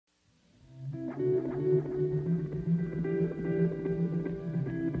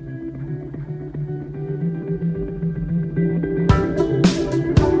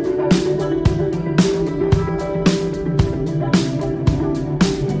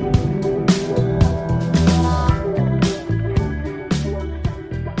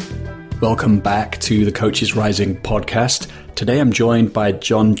Welcome back to the Coaches Rising podcast. Today I'm joined by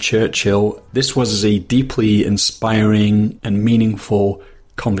John Churchill. This was a deeply inspiring and meaningful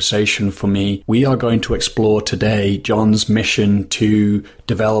conversation for me. We are going to explore today John's mission to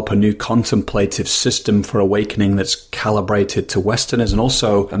develop a new contemplative system for awakening that's calibrated to Westerners, and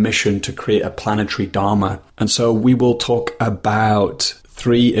also a mission to create a planetary Dharma. And so we will talk about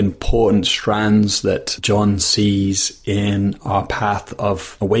three important strands that John sees in our path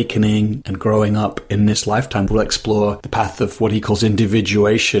of awakening and growing up in this lifetime. We'll explore the path of what he calls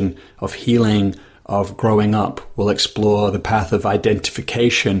individuation, of healing, of growing up. We'll explore the path of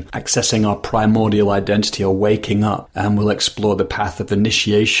identification, accessing our primordial identity or waking up. And we'll explore the path of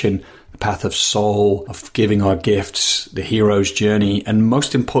initiation, the path of soul, of giving our gifts, the hero's journey. And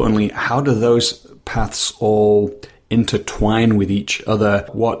most importantly, how do those paths all intertwine with each other?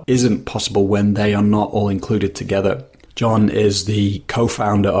 What isn't possible when they are not all included together? John is the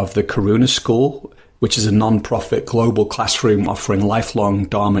co-founder of the Karuna School, which is a non-profit global classroom offering lifelong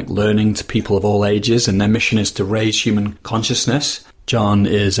Dharmic learning to people of all ages, and their mission is to raise human consciousness. John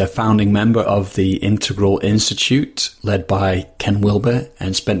is a founding member of the Integral Institute, led by Ken Wilber,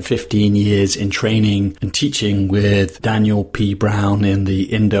 and spent 15 years in training and teaching with Daniel P. Brown in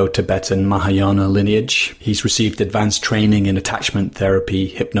the Indo-Tibetan Mahayana lineage. He's received advanced training in attachment therapy,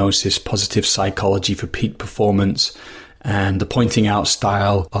 hypnosis, positive psychology for peak performance, and the pointing out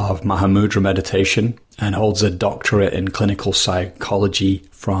style of Mahamudra meditation, and holds a doctorate in clinical psychology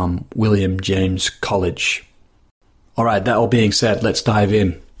from William James College. All right, that all being said, let's dive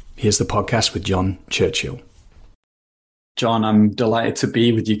in. Here's the podcast with John Churchill. John, I'm delighted to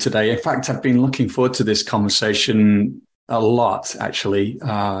be with you today. In fact, I've been looking forward to this conversation a lot, actually.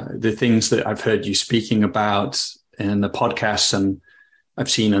 The things that I've heard you speaking about in the podcast and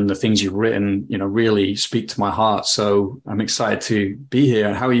I've seen and the things you've written, really speak to my heart. So I'm excited to be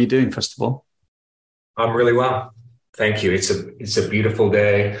here. How are you doing, first of all? I'm really well. Thank you. It's a beautiful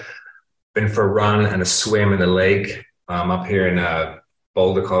day. Been for a run and a swim in the lake up here in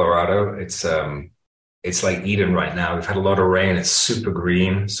Boulder, Colorado. It's like Eden right now. We've had a lot of rain. It's super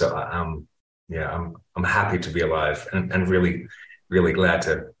green. So I'm happy to be alive and really, really glad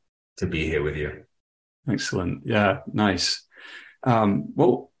to be here with you. Excellent. Yeah, nice.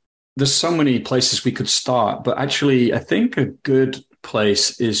 Well, there's so many places we could start, but actually I think a good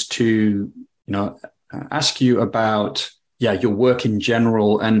place is to, ask you about, your work in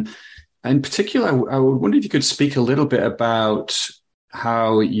general. And in particular, I would wonder if you could speak a little bit about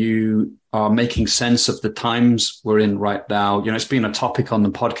how you are making sense of the times we're in right now. It's been a topic on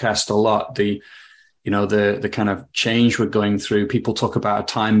the podcast a lot, the kind of change we're going through. People talk about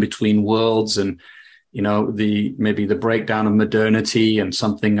a time between worlds and, maybe the breakdown of modernity and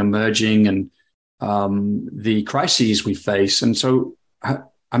something emerging and the crises we face. And so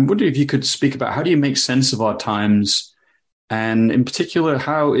I'm wondering if you could speak about how do you make sense of our times? And in particular,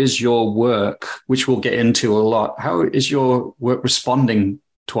 how is your work, which we'll get into a lot, how is your work responding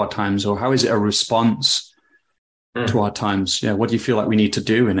to our times, or how is it a response to our times? What do you feel like we need to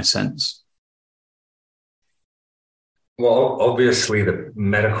do in a sense? Well, obviously the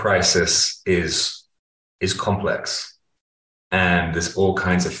meta crisis is complex, and there's all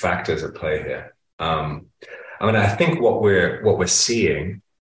kinds of factors at play here. I think what we're seeing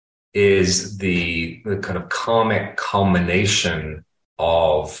is the kind of karmic culmination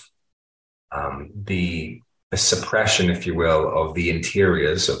of the suppression, if you will, of the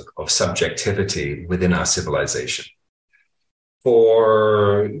interiors of subjectivity within our civilization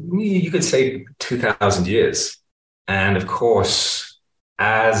for, you could say, 2,000 years. And of course,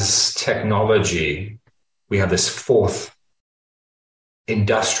 as technology, we have this fourth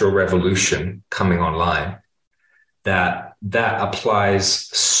industrial revolution coming online that applies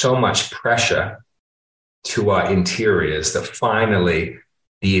so much pressure to our interiors that finally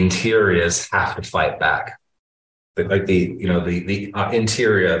the interiors have to fight back. But like our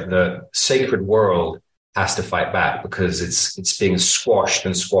interior, the sacred world has to fight back because it's being squashed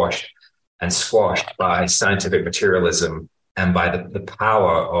by scientific materialism and by the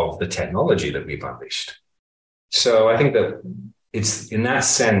power of the technology that we've unleashed. So I think that it's, in that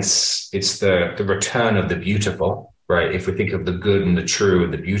sense, it's the return of the beautiful, right? If we think of the good and the true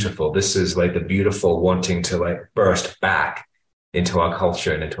and the beautiful, this is like the beautiful wanting to burst back into our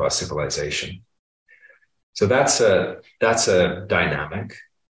culture and into our civilization. So that's a dynamic.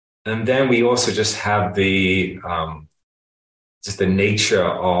 And then we also just have the nature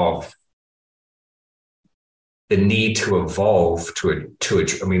of the need to evolve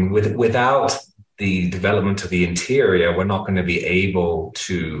without the development of the interior, we're not going to be able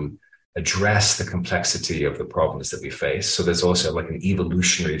to address the complexity of the problems that we face. So there's also like an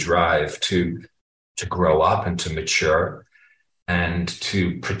evolutionary drive to grow up and to mature and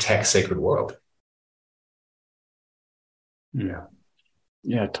to protect sacred world. Yeah.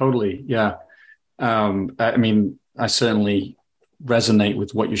 Yeah, totally. Yeah. I mean, I certainly resonate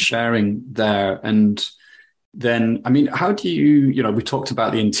with what you're sharing there. And then, I mean, how do you, we talked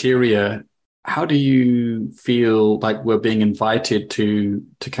about the interior. How do you feel like we're being invited to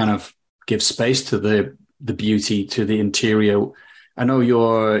kind of give space to the beauty, to the interior? I know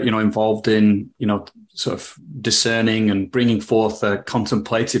you're, involved in, sort of discerning and bringing forth a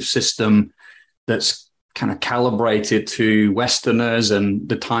contemplative system that's kind of calibrated to Westerners and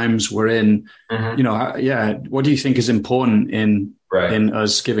the times we're in. Mm-hmm. What do you think is important in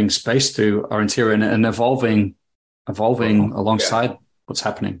us giving space to our interior and evolving alongside what's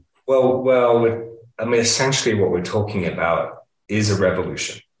happening? Well, I mean, essentially what we're talking about is a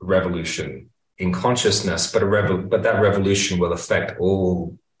revolution in consciousness, but that revolution will affect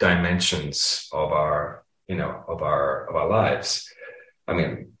all dimensions of our lives. I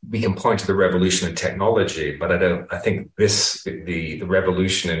mean, we can point to the revolution in technology, but I think the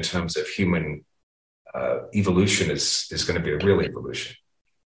revolution in terms of human evolution is going to be a real evolution.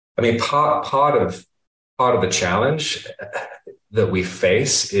 I mean, part of the challenge that we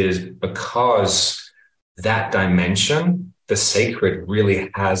face is because that dimension, the sacred, really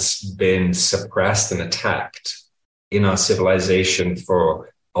has been suppressed and attacked in our civilization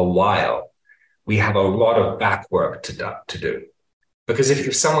for a while. We have a lot of back work to do. Because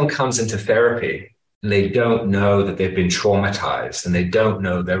if someone comes into therapy and they don't know that they've been traumatized and they don't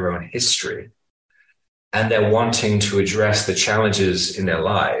know their own history, and they're wanting to address the challenges in their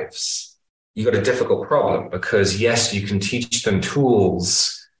lives, you've got a difficult problem because, yes, you can teach them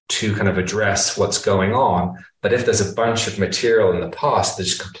tools to kind of address what's going on. But if there's a bunch of material in the past they're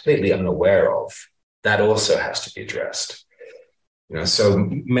just completely unaware of, that also has to be addressed. So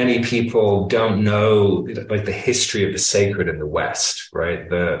many people don't know like the history of the sacred in the West, right?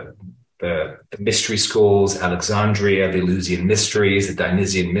 The mystery schools, Alexandria, the Eleusinian mysteries, the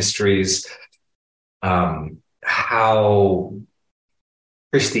Dionysian mysteries, how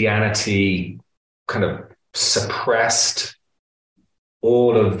Christianity kind of suppressed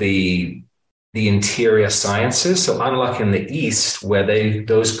all of the interior sciences. So unlike in the East, where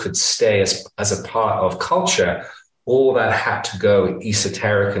those could stay as a part of culture, all that had to go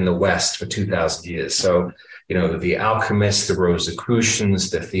esoteric in the West for 2,000 years. So, the alchemists, the Rosicrucians,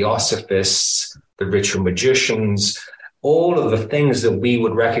 the theosophists, the ritual magicians, all of the things that we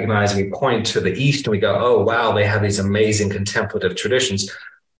would recognize, and we point to the East and we go, oh, wow, they have these amazing contemplative traditions.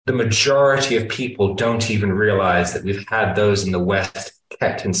 The majority of people don't even realize that we've had those in the West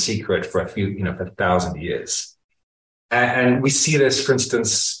kept in secret for for 1,000 years. And we see this, for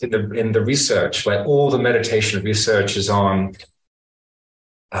instance, in the research, like all the meditation research is on,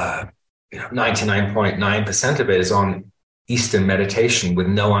 99.9% of it is on Eastern meditation with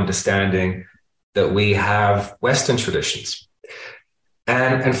no understanding that we have Western traditions.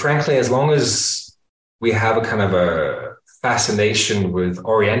 And frankly, as long as we have a kind of a fascination with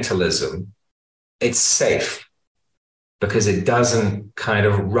Orientalism, it's safe because it doesn't kind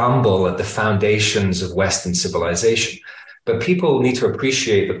of rumble at the foundations of Western civilization. But people need to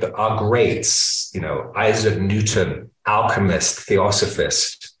appreciate that our greats, Isaac Newton, alchemist,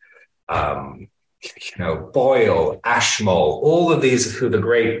 theosophist, Boyle, Ashmole, all of these who the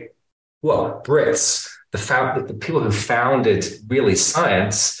great, Brits, the people who founded really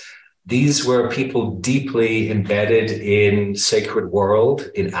science, these were people deeply embedded in sacred world,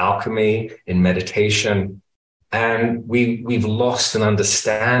 in alchemy, in meditation. And we've lost an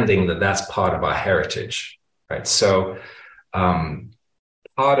understanding that that's part of our heritage, right? So part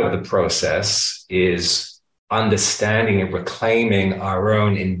of the process is understanding and reclaiming our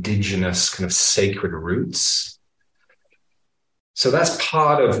own indigenous kind of sacred roots. So that's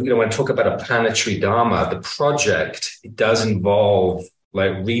part of, when I talk about a planetary Dharma, the project, it does involve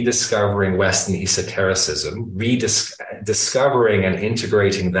like rediscovering Western esotericism, rediscovering and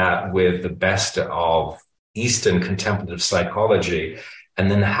integrating that with the best of Eastern contemplative psychology, and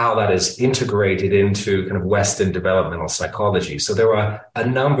then how that is integrated into kind of Western developmental psychology. So there are a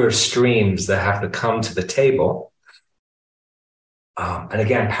number of streams that have to come to the table. And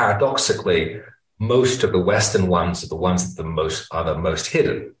again, paradoxically, most of the Western ones are the ones that are the most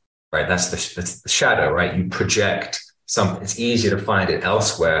hidden, right? That's the shadow, right? You project something. It's easier to find it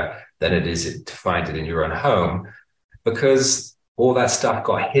elsewhere than it is to find it in your own home because all that stuff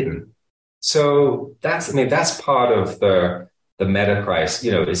got hidden. So that's part of the meta price,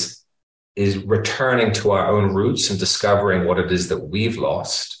 is returning to our own roots and discovering what it is that we've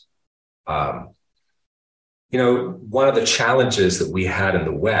lost One of the challenges that we had in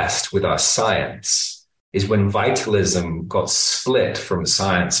the West with our science is when vitalism got split from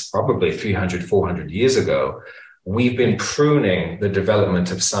science probably 300, 400 years ago, we've been pruning the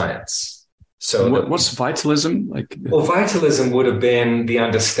development of science. So what's vitalism like? Well, vitalism would have been the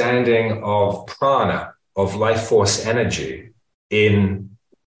understanding of prana, of life force energy in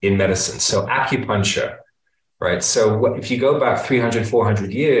medicine. So acupuncture, right? So if you go back 300,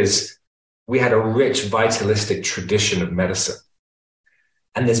 400 years, we had a rich vitalistic tradition of medicine.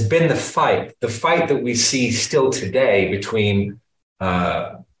 And there's been the fight that we see still today between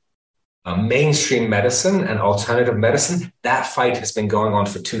mainstream medicine and alternative medicine. That fight has been going on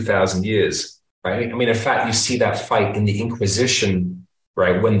for 2,000 years, right? I mean, in fact, you see that fight in the Inquisition,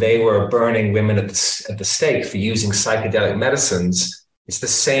 right? When they were burning women at the stake for using psychedelic medicines. It's the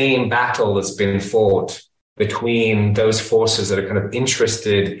same battle that's been fought between those forces that are kind of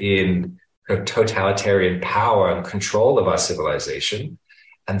interested in totalitarian power and control of our civilization,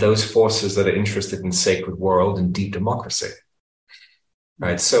 and those forces that are interested in sacred world and deep democracy,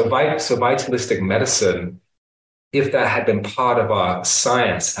 right? So vitalistic medicine, if that had been part of our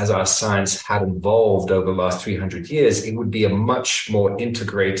science, as our science had evolved over the last 300 years, it would be a much more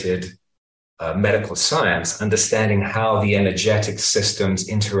integrated medical science, understanding how the energetic systems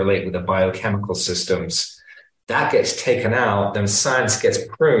interrelate with the biochemical systems. That gets taken out, then science gets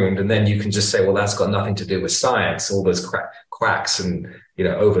pruned, and then you can just say, well, that's got nothing to do with science, all those quacks and,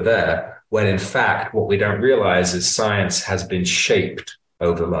 over there, when in fact, what we don't realize is science has been shaped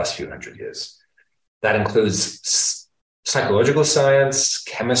over the last few hundred years. That includes psychological science,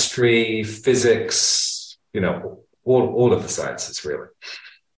 chemistry, physics, all of the sciences, really.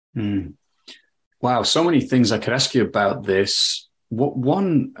 Mm. Wow, so many things I could ask you about this.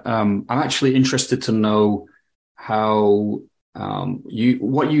 I'm actually interested to know how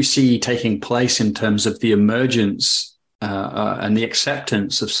what you see taking place in terms of the emergence and the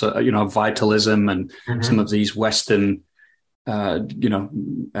acceptance of vitalism and some of these Western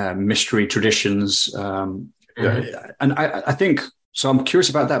mystery traditions. And I think so. I'm curious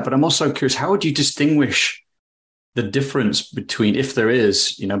about that, but I'm also curious, how would you distinguish the difference between, if there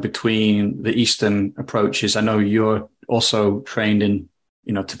is, between the Eastern approaches? I know you're also trained in,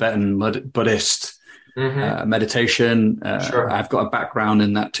 Tibetan Buddhist meditation. Sure. I've got a background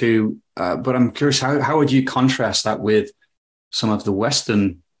in that too. But I'm curious, how would you contrast that with some of the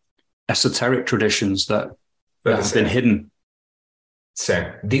Western esoteric traditions that have been hidden?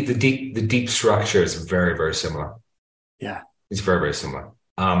 Same. The deep structure is very, very similar. Yeah. It's very, very similar.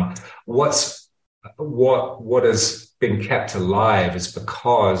 What has been kept alive is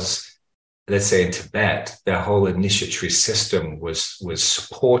because, let's say in Tibet, their whole initiatory system was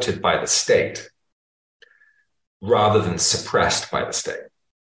supported by the state rather than suppressed by the state.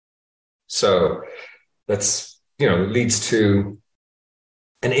 So that's, leads to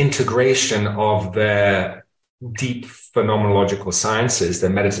an integration of their deep phenomenological sciences, their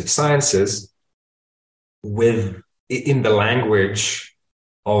meditative sciences, in the language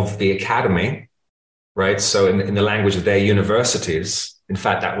of the academy, right? So in the language of their universities. In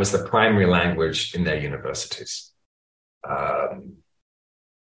fact, that was the primary language in their universities.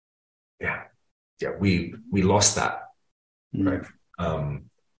 We lost that, right?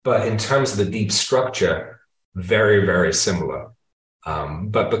 But in terms of the deep structure, very, very similar.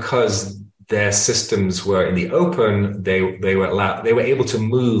 But because their systems were in the open, they were able to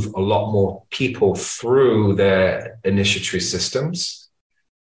move a lot more people through their initiatory systems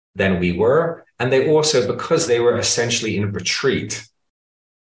than we were. And they also, because they were essentially in retreat,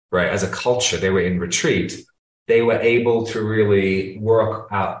 right? As a culture, they were in retreat. They were able to really work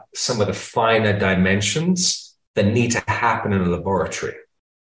out some of the finer dimensions that need to happen in a laboratory.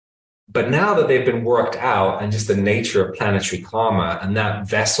 But now that they've been worked out, and just the nature of planetary karma, and that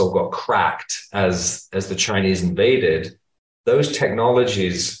vessel got cracked as the Chinese invaded, those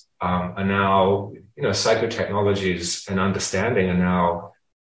technologies are now, psychotechnologies and understanding are now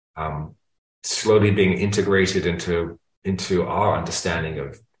slowly being integrated into our understanding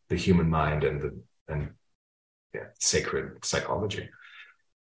of the human mind and sacred psychology.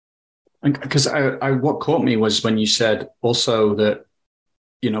 Because what caught me was when you said also that,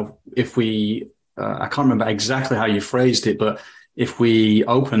 if we, I can't remember exactly how you phrased it, but if we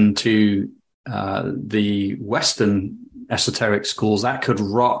open to the Western esoteric schools, that could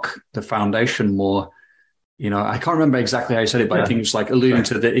rock the foundation more. I can't remember exactly how you said it, but I think it's like alluding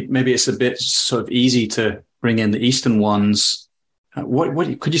to that. Maybe it's a bit sort of easy to bring in the Eastern ones.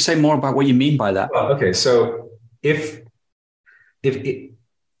 What could you say more about what you mean by that? Well, okay, so if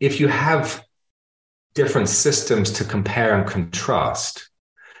you have different systems to compare and contrast,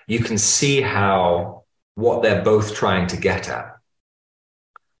 you can see what they're both trying to get at.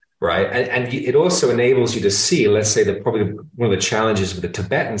 Right. And it also enables you to see, let's say that probably one of the challenges with the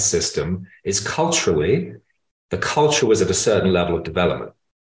Tibetan system is culturally, the culture was at a certain level of development.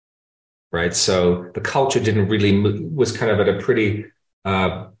 Right. So the culture was kind of at a pretty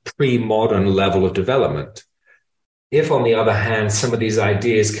pre-modern level of development. If, on the other hand, some of these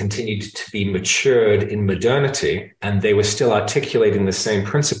ideas continued to be matured in modernity and they were still articulating the same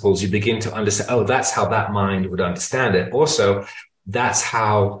principles, you begin to understand, oh, that's how that mind would understand it. Also, that's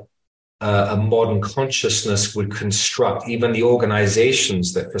how a modern consciousness would construct even the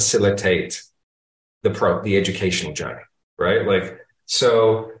organizations that facilitate the educational journey, right? Like,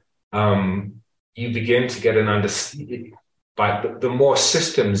 so you begin to get an understanding. But the more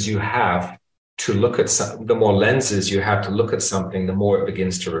systems you have to look at the more lenses you have to look at something, the more it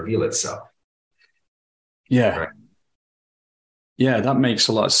begins to reveal itself. Yeah. Right? Yeah, that makes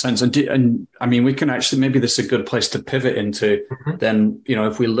a lot of sense. And I mean, we can actually, maybe this is a good place to pivot into then,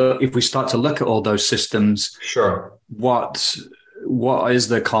 if we start to look at all those systems, sure. What is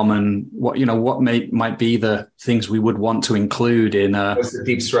the common, what might be the things we would want to include in what's the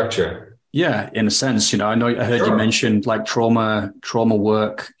deep structure? Yeah, in a sense, I heard you mentioned like trauma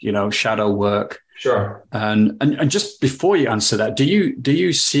work, shadow work. Sure. And just before you answer that, do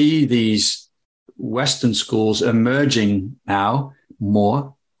you see these Western schools emerging now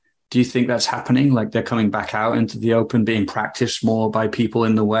more? Do you think that's happening? Like they're coming back out into the open, being practiced more by people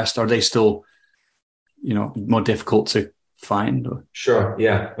in the West? Are they still, more difficult to find? Or? Sure.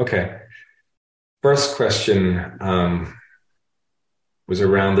 Yeah. Okay. First question was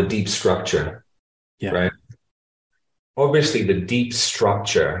around the deep structure. Yeah. Right. Obviously, the deep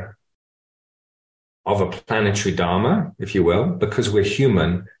structure of a planetary Dharma, if you will, because we're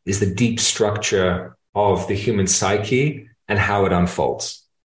human, is the deep structure of the human psyche and how it unfolds,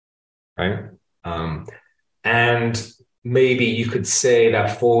 right? And maybe you could say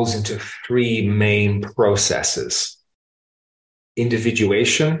that falls into three main processes: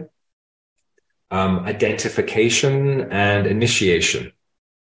 individuation, identification, and initiation.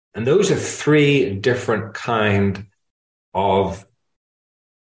 And those are three different kind of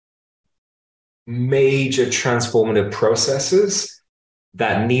major transformative processes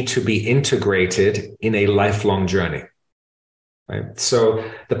that need to be integrated in a lifelong journey. Right? So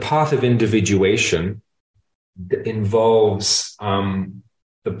the path of individuation involves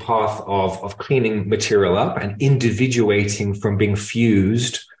the path of cleaning material up and individuating from being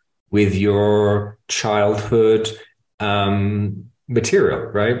fused with your childhood material,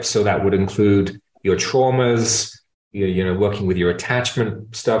 right? So that would include your traumas, working with your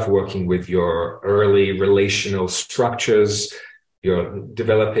attachment stuff, working with your early relational structures, you're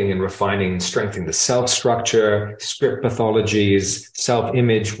developing and refining and strengthening the self structure, script pathologies,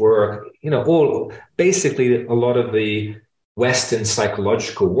 self-image work, basically a lot of the Western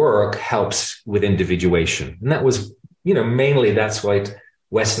psychological work helps with individuation. And that was, mainly that's what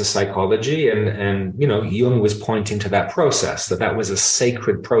Western psychology and Jung was pointing to that process, that was a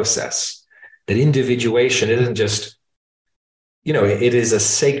sacred process, that individuation isn't just, it is a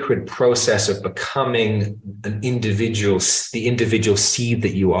sacred process of becoming the individual seed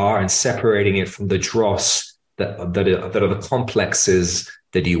that you are and separating it from the dross that are the complexes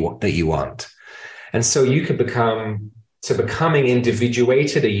that you want. And so you can becoming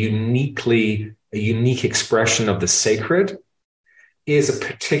individuated, a unique expression of the sacred is a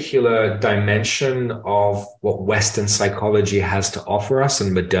particular dimension of what Western psychology has to offer us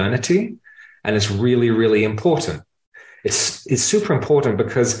in modernity. And it's really, really important. It's super important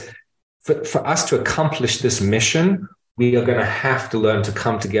because for us to accomplish this mission, we are going to have to learn to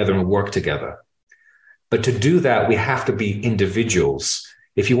come together and work together. But to do that, we have to be individuals.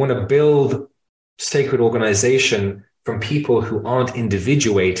 If you want to build sacred organization from people who aren't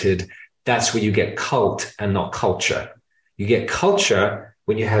individuated, that's where you get cult and not culture. You get culture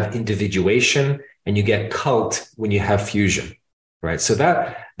when you have individuation, and you get cult when you have fusion. Right. So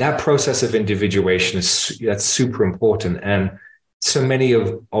that process of individuation that's super important. And so many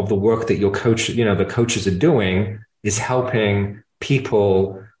of the work that your coach, the coaches are doing is helping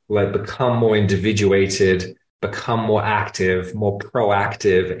people like become more individuated, become more active, more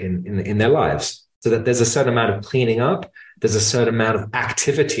proactive in their lives. So that there's a certain amount of cleaning up, there's a certain amount of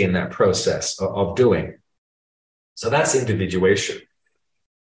activity in that process of doing. So that's individuation.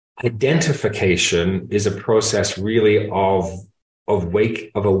 Identification is a process really of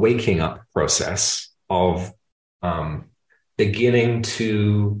a waking up process of beginning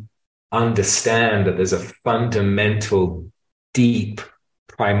to understand that there's a fundamental, deep,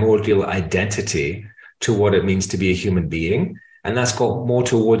 primordial identity to what it means to be a human being. And that's got more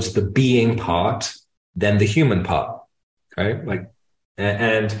towards the being part than the human part. Okay.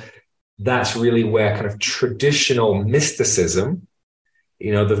 And that's really where kind of traditional mysticism,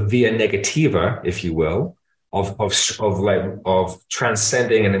 the via negativa, if you will, of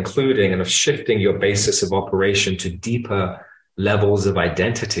transcending and including and of shifting your basis of operation to deeper levels of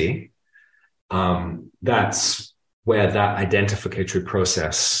identity. That's where that identificatory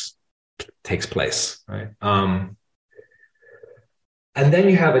process takes place, right? And then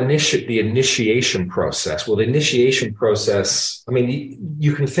you have the initiation process. Well, the initiation process,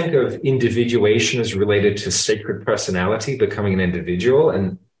 you can think of individuation as related to sacred personality, becoming an individual,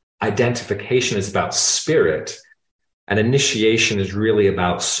 and identification is about spirit, and initiation is really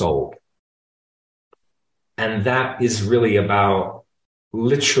about soul. And that is really about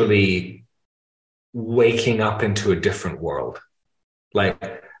literally waking up into a different world.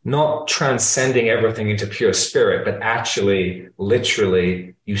 Like, not transcending everything into pure spirit, but actually,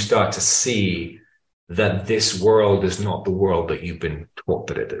 literally, you start to see that this world is not the world that you've been taught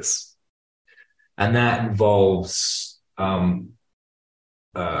that it is. And that involves an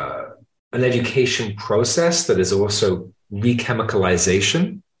education process that is also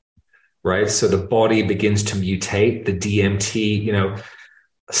rechemicalization, right? So the body begins to mutate, the DMT,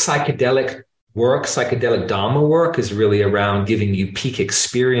 psychedelic Dharma work is really around giving you peak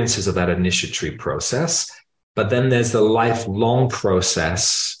experiences of that initiatory process. But then there's the lifelong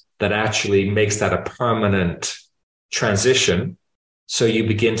process that actually makes that a permanent transition. So you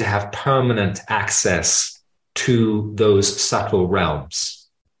begin to have permanent access to those subtle realms,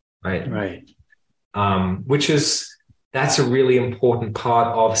 right? Right. That's a really important part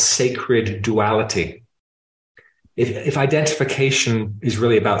of sacred duality. If identification is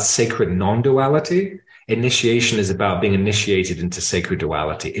really about sacred non-duality, initiation is about being initiated into sacred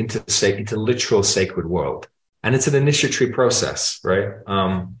duality, into literal sacred world. And it's an initiatory process, right?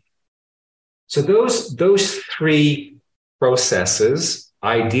 So those three processes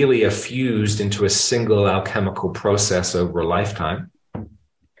ideally are fused into a single alchemical process over a lifetime.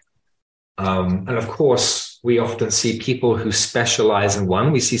 And of course, we often see people who specialize in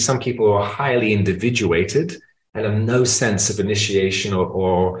one. We see some people who are highly individuated and have no sense of initiation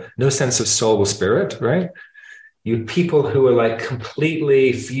or no sense of soul or spirit, right? You people who are like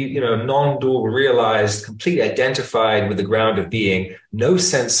completely, non-dual realized, completely identified with the ground of being, no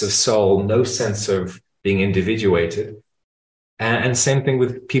sense of soul, no sense of being individuated. And same thing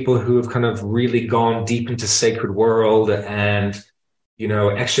with people who have kind of really gone deep into sacred world and,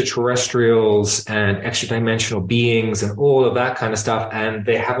 extraterrestrials and extra-dimensional beings and all of that kind of stuff. And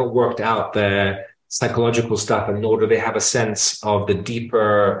they haven't worked out their psychological stuff, and nor do they have a sense of the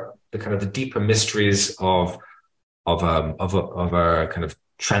deeper mysteries of our kind of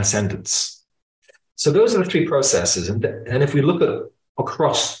transcendence. So those are the three processes, and if we look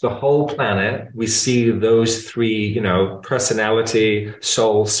across the whole planet, we see those three, personality,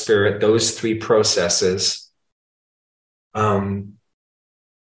 soul, spirit, those three processes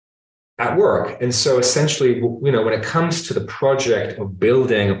at work. And so essentially, when it comes to the project of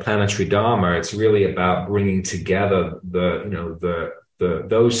building a planetary Dharma, it's really about bringing together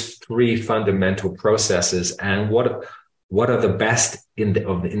those three fundamental processes and what are the best in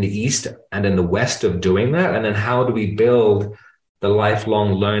the East and in the West of doing that. And then how do we build the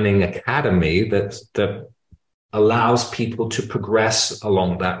lifelong learning academy that allows people to progress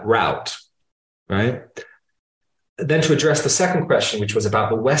along that route, right? Then to address the second question, which was about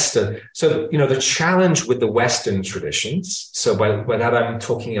the Western. So, the challenge with the Western traditions. So by that, I'm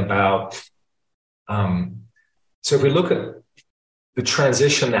talking about, so if we look at the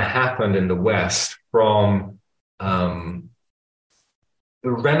transition that happened in the West from the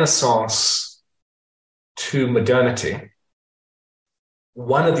Renaissance to modernity,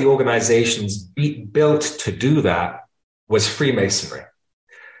 one of the organizations built to do that was Freemasonry.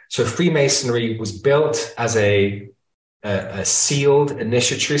 So Freemasonry was built as a sealed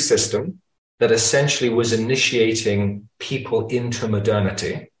initiatory system that essentially was initiating people into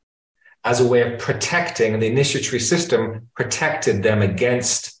modernity as a way of protecting, and the initiatory system protected them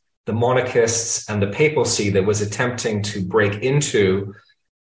against the monarchists and the papacy that was attempting to break into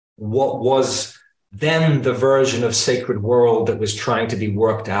what was then the version of sacred world that was trying to be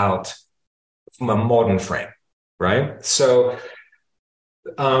worked out from a modern frame, right? So,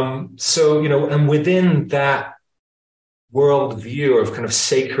 and within that worldview of kind of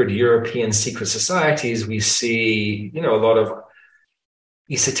sacred European secret societies, we see, a lot of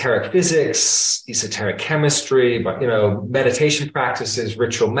esoteric physics, esoteric chemistry, but, meditation practices,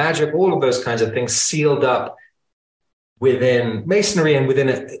 ritual magic, all of those kinds of things sealed up within Masonry and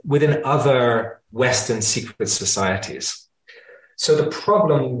within other Western secret societies. So the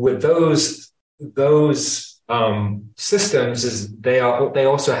problem with those systems is they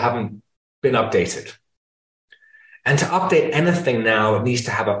also haven't been updated. And to update anything now, it needs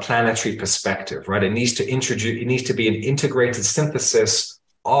to have a planetary perspective, right? It needs to be an integrated synthesis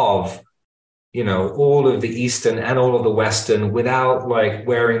of, all of the Eastern and all of the Western without like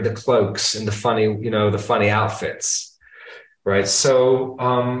wearing the cloaks and the funny outfits, right?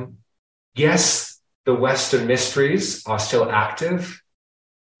 So, yes, the Western mysteries are still active.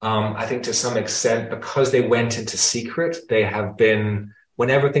 I think to some extent, because they went into secret, they have been,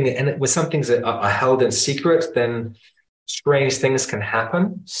 when some things are held in secret, then strange things can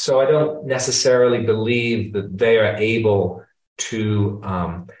happen. So I don't necessarily believe that they are able to,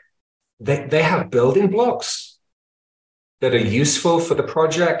 they have building blocks that are useful for the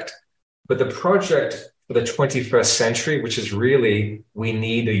project, but the project for the 21st century, which is really, we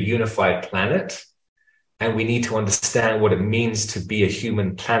need a unified planet, and we need to understand what it means to be a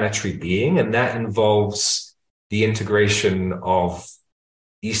human planetary being. And that involves the integration of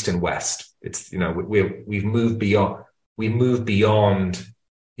East and West. It's, we've moved beyond, Eastern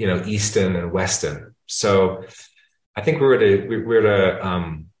and Western. So I think we're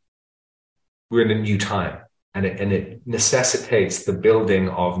in a new time, and it necessitates the building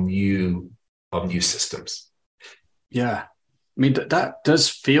of new systems. Yeah. I mean, that does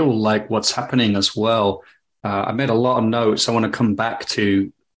feel like what's happening as well. I made a lot of notes. I want to come back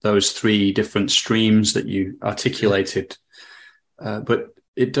to those three different streams that you articulated. But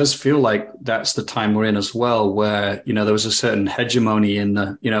it does feel like that's the time we're in as well, where, there was a certain hegemony in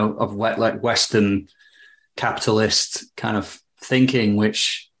the, of Western capitalist kind of thinking,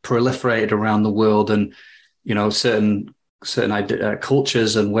 which proliferated around the world, and, certain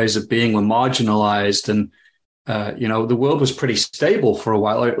cultures and ways of being were marginalized. And, the world was pretty stable for a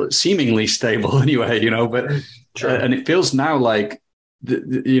while, seemingly stable anyway, but, sure. And it feels now like,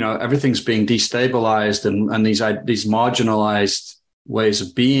 everything's being destabilized, and these marginalized ways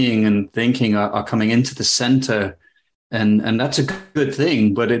of being and thinking are coming into the center, and that's a good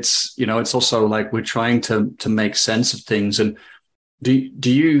thing. But it's, it's also like we're trying to make sense of things. And do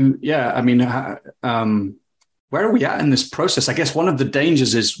you, I mean, where are we at in this process? I guess one of the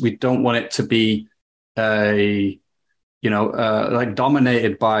dangers is we don't want it to be like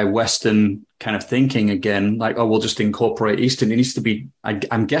dominated by Western kind of thinking again, like, oh, we'll just incorporate Eastern. It needs to be,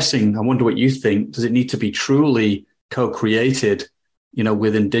 I'm guessing, I wonder what you think, does it need to be truly co-created,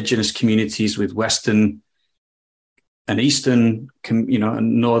 with indigenous communities, with Western and Eastern,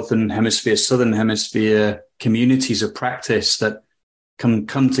 and Northern Hemisphere, Southern Hemisphere communities of practice that can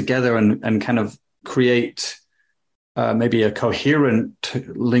come together and kind of create maybe a coherent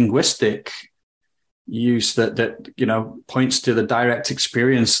linguistic use that points to the direct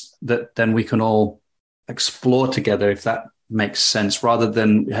experience that then we can all explore together, if that makes sense, rather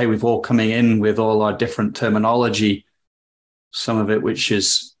than, hey, we've all coming in with all our different terminology, some of it which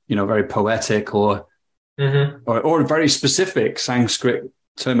is, very poetic or very specific Sanskrit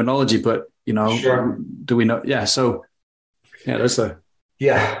terminology, but, sure. Do we know? Yeah. So, yeah, there's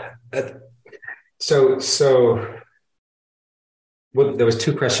So well, there was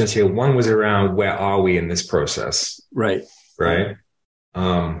two questions here. One was around where are we in this process? Right. Where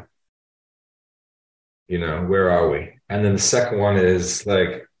are we? And then the second one is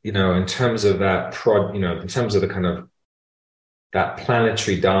like, in terms of that in terms of the kind of that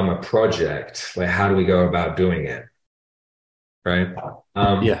Planetary Dharma project, like how do we go about doing it? Right.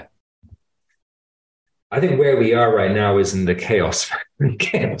 Yeah. I think where we are right now is in the chaos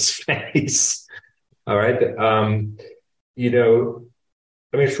phase. All right.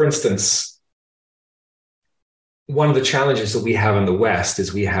 For instance, one of the challenges that we have in the West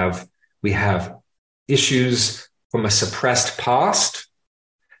is we have issues from a suppressed past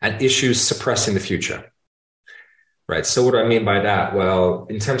and issues suppressing the future. Right. So what do I mean by that? Well,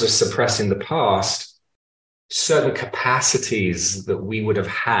 in terms of suppressing the past, certain capacities that we would have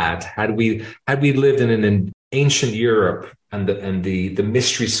had we lived in an ancient Europe and the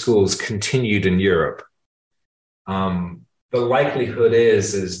mystery schools continued in Europe. The likelihood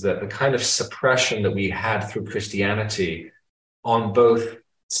is that the kind of suppression that we had through Christianity on both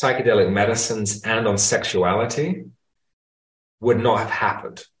psychedelic medicines and on sexuality would not have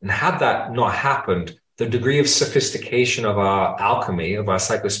happened. And had that not happened, the degree of sophistication of our alchemy, of our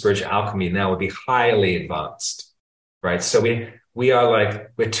psychospiritual alchemy now would be highly advanced, right? So we're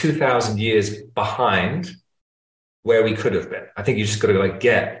 2,000 years behind where we could have been. I think you just got to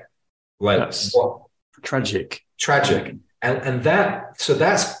get that's tragic. And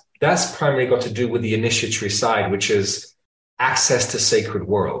that's primarily got to do with the initiatory side, which is access to sacred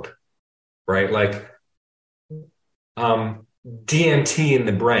world, right? DMT in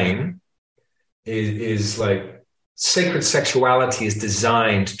the brain is like sacred sexuality is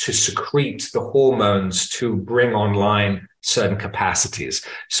designed to secrete the hormones to bring online certain capacities.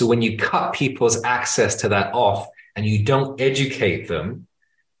 So when you cut people's access to that off and you don't educate them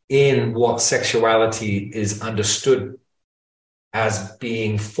in what sexuality is understood as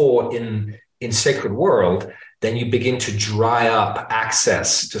being for in sacred world, then you begin to dry up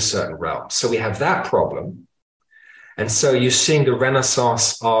access to certain realms. So we have that problem. And so you're seeing the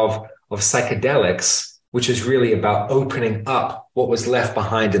renaissance of psychedelics, which is really about opening up what was left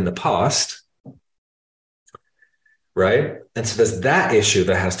behind in the past, right? And so there's that issue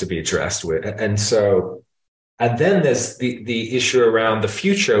that has to be addressed with. And then there's the issue around the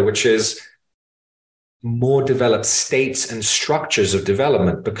future, which is more developed states and structures of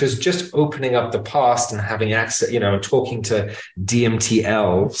development, because just opening up the past and having access, talking to DMT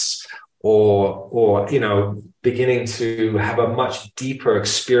elves or beginning to have a much deeper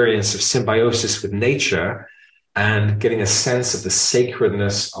experience of symbiosis with nature and getting a sense of the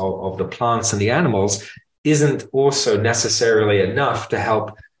sacredness of the plants and the animals isn't also necessarily enough to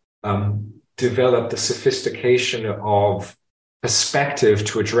help develop the sophistication of perspective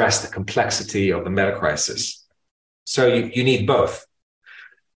to address the complexity of the meta crisis. So you need both,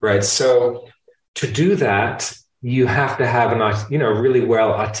 right? So to do that, you have to have really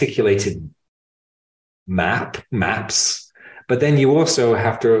well articulated maps, but then you also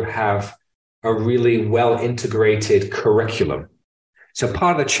have to have a really well integrated curriculum. So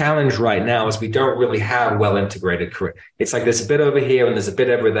part of the challenge right now is we don't really have well integrated curriculum. It's like there's a bit over here and there's a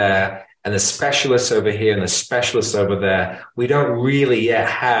bit over there, and the specialists over here and the specialists over there. We don't really yet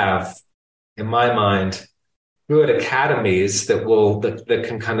have, in my mind, good academies that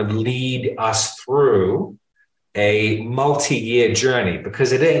can kind of lead us through a multi-year journey,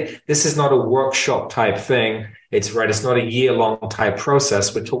 because this is not a workshop type thing. It's not a year-long type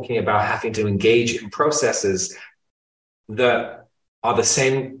process. We're talking about having to engage in processes that are the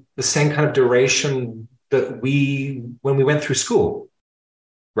same kind of duration that when we went through school.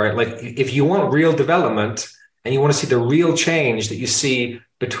 Right? Like if you want real development and you want to see the real change that you see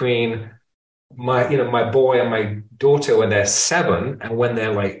between my boy and my daughter when they're 7 and when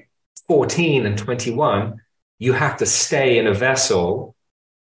they're like 14 and 21, you have to stay in a vessel,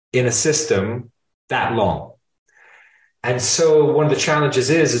 in a system that long. And so one of the challenges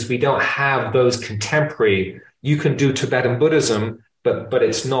is we don't have those contemporary. You can do Tibetan Buddhism, but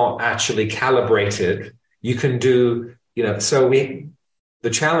it's not actually calibrated. You can do, the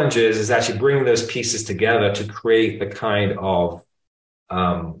challenge is actually bringing those pieces together to create the kind of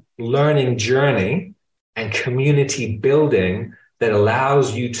learning journey and community building that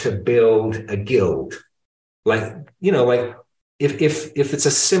allows you to build a guild. If it's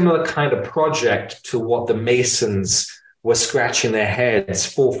a similar kind of project to what the Masons were scratching their heads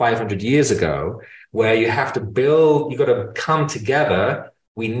 400-500 years ago, where you have to build, you got to come together.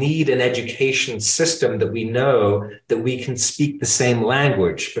 We need an education system that we know that we can speak the same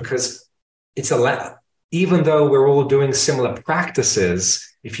language, because even though we're all doing similar practices,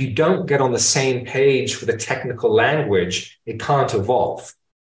 if you don't get on the same page for the technical language, it can't evolve.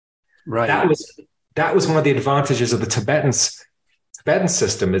 Right. That was one of the advantages of the Tibetan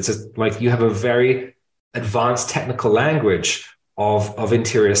system. It's like you have a very advanced technical language of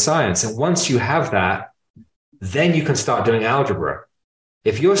interior science. And once you have that, then you can start doing algebra.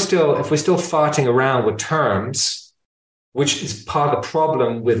 If we're still farting around with terms, which is part of the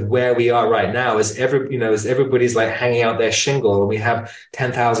problem with where we are right now, is everybody's like hanging out their shingle, and we have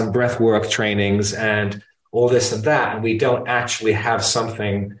 10,000 breathwork trainings and all this and that, and we don't actually have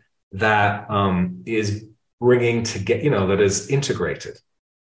something that is bringing to that is integrated.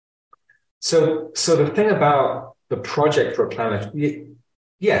 So the thing about the project for a planet,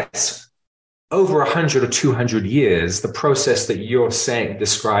 yes, over 100 or 200 years, the process that you're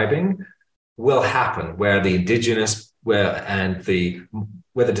describing will happen, where the indigenous, where the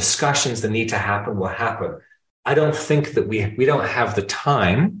discussions that need to happen will happen. I don't think that we don't have the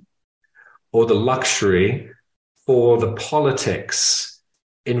time or the luxury for the politics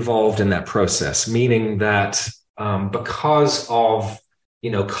involved in that process, meaning that because of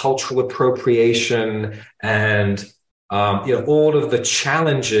cultural appropriation and all of the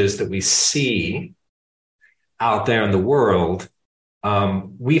challenges that we see out there in the world,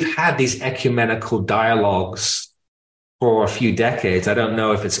 we've had these ecumenical dialogues for a few decades. I don't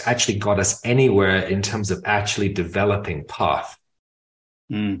know if it's actually got us anywhere in terms of actually developing path.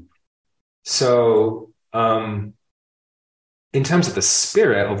 Mm. So in terms of the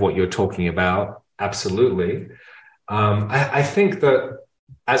spirit of what you're talking about, absolutely. I think that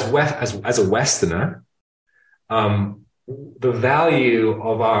as a Westerner, the value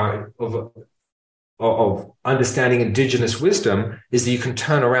of understanding indigenous wisdom is that you can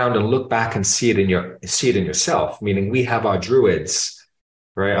turn around and look back and see it in yourself. Meaning, we have our druids,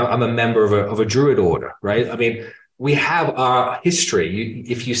 right? I'm a member of a druid order, right? I mean, we have our history.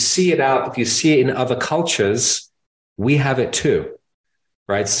 If you see it in other cultures, we have it too,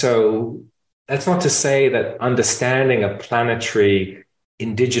 right? So that's not to say that understanding of planetary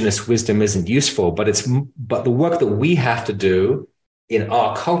indigenous wisdom isn't useful, but the work that we have to do in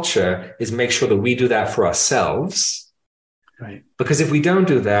our culture is make sure that we do that for ourselves. Right. Because if we don't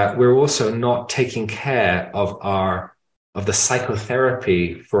do that, we're also not taking care of the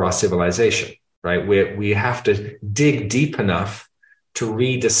psychotherapy for our civilization, right? We have to dig deep enough to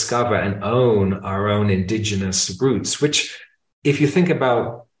rediscover and own our own indigenous roots, which, if you think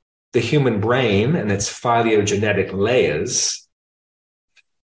about the human brain and its phylogenetic layers,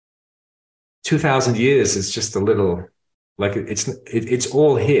 2,000 years is just a little, like it's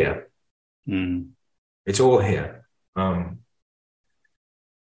all here. It's all here.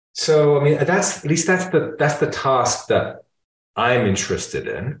 So, I mean, that's the task that I'm interested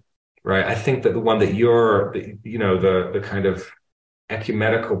in, right? I think that the one that the kind of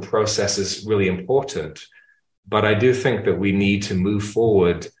ecumenical process is really important, but I do think that we need to move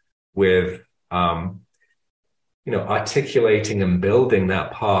forward with, articulating and building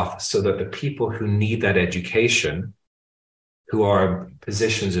that path so that the people who need that education, who are in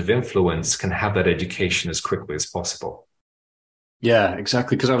positions of influence, can have that education as quickly as possible. Yeah,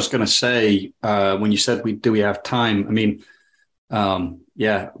 exactly. Because I was going to say, when you said do we have time? I mean,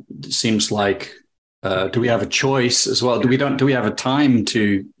 it seems like, do we have a choice as well? Do we have a time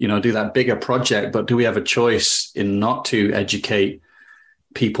to, do that bigger project, but do we have a choice in not to educate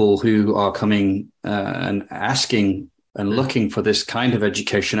people who are coming and asking and looking for this kind of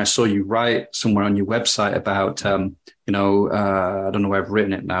education? I saw you write somewhere on your website about, I don't know where I've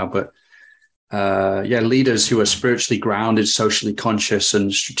written it now, but leaders who are spiritually grounded, socially conscious,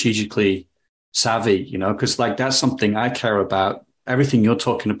 and strategically savvy, because that's something I care about. Everything you're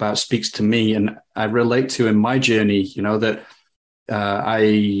talking about speaks to me, and I relate to in my journey, that I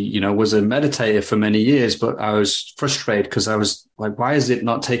was a meditator for many years, but I was frustrated because I was like, why is it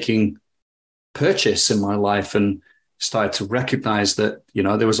not taking purchase in my life? And started to recognize that,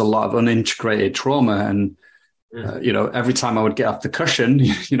 there was a lot of unintegrated trauma. And, every time I would get off the cushion,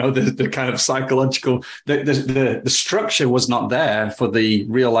 the kind of psychological, the structure was not there for the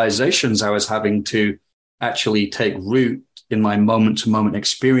realizations I was having to actually take root in my moment to moment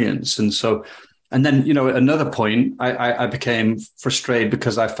experience. And then, another point, I became frustrated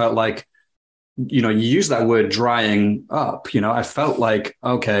because I felt like, you use that word drying up, I felt like,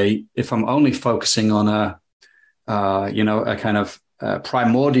 okay, if I'm only focusing on a kind of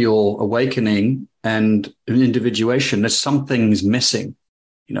primordial awakening and an individuation, there's something's missing,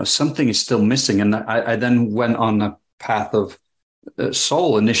 something is still missing. And I then went on a path of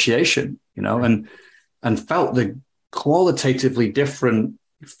soul initiation, and felt the qualitatively different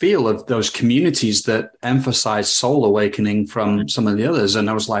feel of those communities that emphasize soul awakening from some of the others. And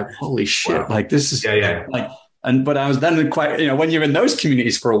I was like, holy shit, like this is but I was then quite, when you're in those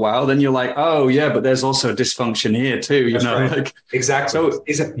communities for a while, then you're like, oh yeah, but there's also dysfunction here too, Right. Exactly. So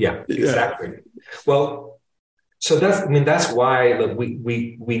exactly. Well, so that's why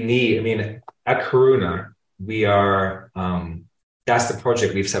we need, at Karuna, we are, that's the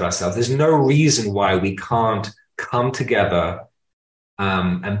project we've set ourselves. There's no reason why we can't come together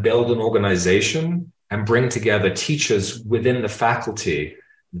and build an organization and bring together teachers within the faculty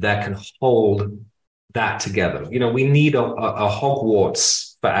that can hold that together. We need a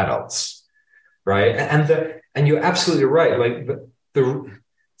Hogwarts for adults, right? And you're absolutely right. Like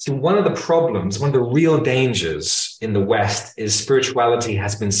one of the problems, one of the real dangers in the West is spirituality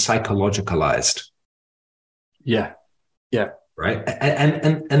has been psychologicalized. Yeah. Yeah. Right.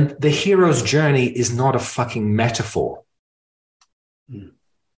 And the hero's journey is not a fucking metaphor.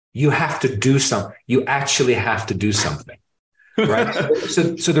 You have to do something. You actually have to do something. Right.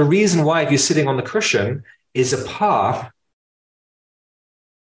 So the reason why, if you're sitting on the cushion, is a path.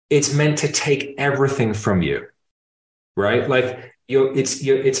 It's meant to take everything from you. Right. Like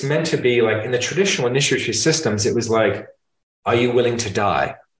it's meant to be like in the traditional initiatory systems, it was like, are you willing to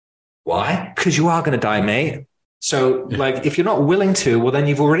die? Why? Because you are going to die, mate. So like, if you're not willing to, well, then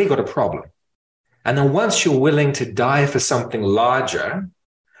you've already got a problem. And then once you're willing to die for something larger,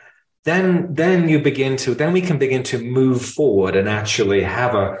 then we can begin to move forward and actually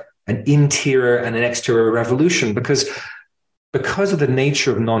have an interior and an exterior revolution, because of the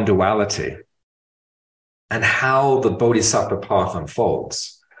nature of non-duality and how the Bodhisattva path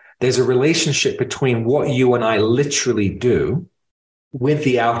unfolds. there's a relationship between what you and I literally do with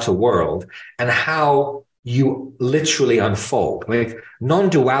the outer world and how you literally unfold. Like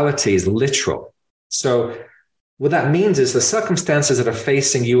non-duality is literal. So what that means is the circumstances that are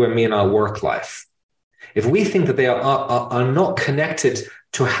facing you and me in our work life, if we think that they are not connected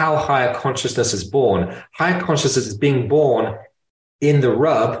to how higher consciousness is born, higher consciousness is being born in the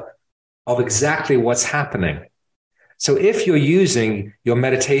rub of exactly what's happening. So if you're using your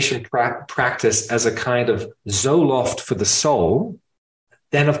meditation practice as a kind of Zoloft for the soul,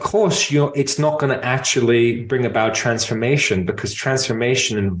 then of course it's not going to actually bring about transformation, because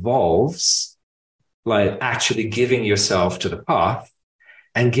transformation involves like actually giving yourself to the path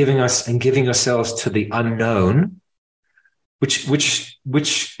and giving yourselves to the unknown,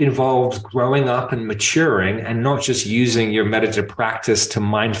 which involves growing up and maturing and not just using your meditative practice to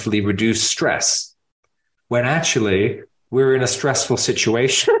mindfully reduce stress, when actually we're in a stressful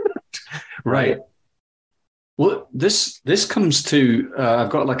situation, right? Well, this comes to, I've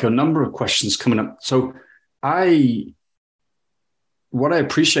got like a number of questions coming up. So what I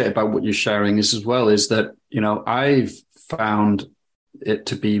appreciate about what you're sharing is as well is that, I've found it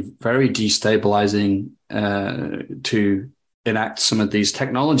to be very destabilizing to enact some of these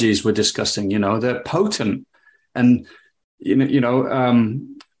technologies we're discussing. They're potent, and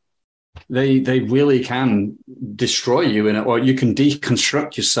they really can destroy you in it, or you can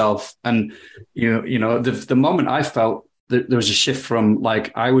deconstruct yourself. And the moment I felt that there was a shift from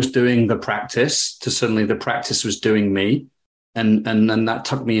like I was doing the practice to suddenly the practice was doing me, and then that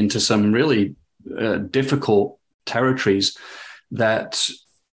took me into some really difficult territories that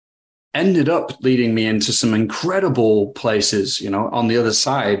ended up leading me into some incredible places, on the other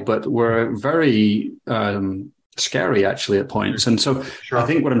side, but were very scary actually at points. And so sure. I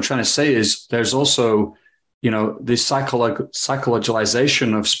think what I'm trying to say is there's also, the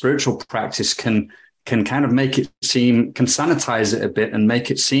psychologization of spiritual practice can kind of make it seem, can sanitize it a bit and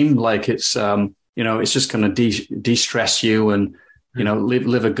make it seem like it's, it's just going to de-stress you and,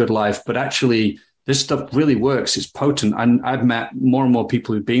 live a good life. But actually, this stuff really works. It's potent. And I've met more and more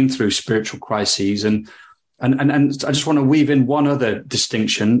people who've been through spiritual crises. And I just want to weave in one other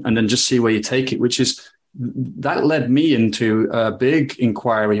distinction and then just see where you take it, which is that led me into a big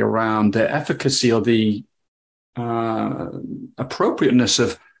inquiry around the efficacy or the appropriateness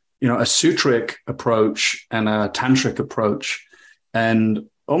of, a sutric approach and a tantric approach, and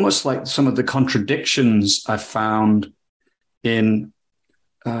almost like some of the contradictions I found in,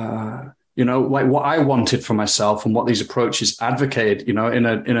 like what I wanted for myself and what these approaches advocate, in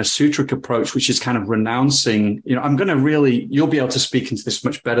a sutric approach, which is kind of renouncing, I'm going to really, you'll be able to speak into this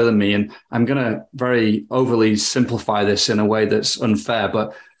much better than me. And I'm going to very overly simplify this in a way that's unfair,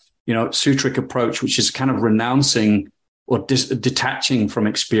 but, sutric approach, which is kind of renouncing or detaching from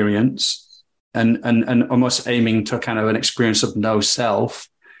experience and almost aiming to kind of an experience of no self.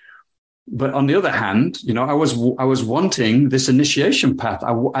 But on the other hand, I was wanting this initiation path.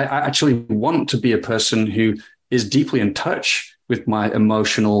 I actually want to be a person who is deeply in touch with my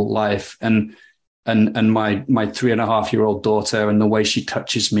emotional life and my 3.5-year-old daughter and the way she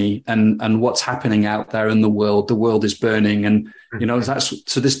touches me and what's happening out there in the world. The world is burning, and that's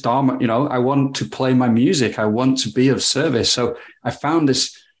so this Dharma. I want to play my music. I want to be of service. So I found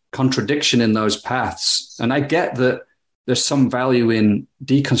this contradiction in those paths, and I get that. There's some value in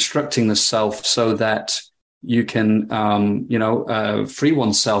deconstructing the self so that you can, free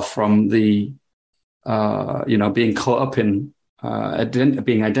oneself from the, being caught up in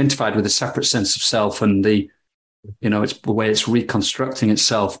being identified with a separate sense of self and the, it's the way it's reconstructing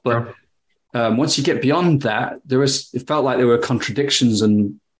itself. But once you get beyond that, it felt like there were contradictions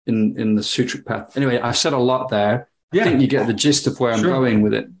in the sutric path. Anyway, I've said a lot there. Yeah. I think you get the gist of where I'm going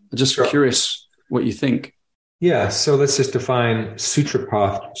with it. I'm just curious what you think. Yeah, so let's just define sutra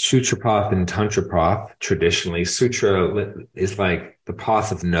path and tantra path. Traditionally, sutra is like the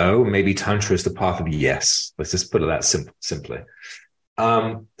path of no. Maybe tantra is the path of yes. Let's just put it that simply.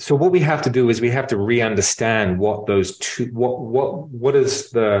 So what we have to do is we have to re-understand what those two. What is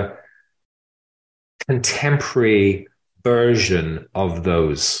the contemporary version of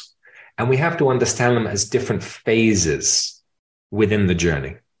those, and we have to understand them as different phases within the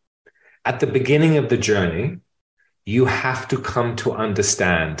journey. At the beginning of the journey, you have to come to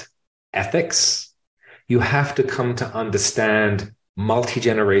understand ethics. You have to come to understand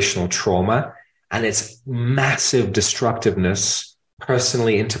multi-generational trauma and its massive destructiveness,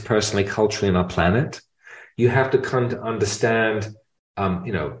 personally, interpersonally, culturally, on our planet. You have to come to understand,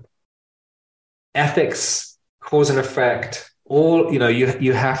 ethics, cause and effect. All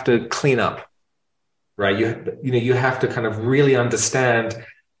you have to clean up, right? You have to kind of really understand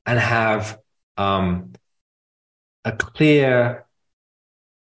and have a clear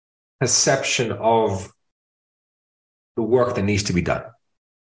perception of the work that needs to be done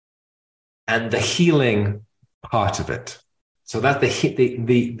and the healing part of it. So that's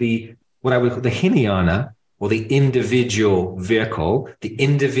the what I would call the Hinayana, or the individual vehicle, the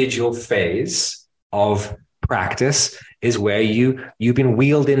individual phase of practice, is where you've been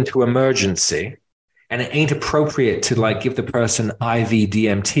wheeled into emergency, and it ain't appropriate to like give the person IV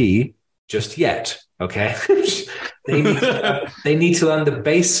DMT just yet. Okay. They need to learn the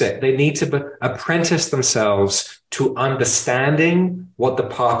basic. They need to apprentice themselves to understanding what the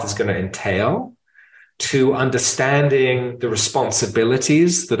path is going to entail, to understanding the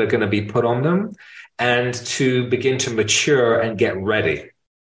responsibilities that are going to be put on them, and to begin to mature and get ready.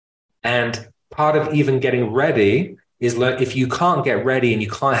 And part of even getting ready is if you can't get ready and you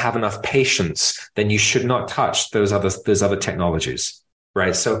can't have enough patience, then you should not touch those other technologies,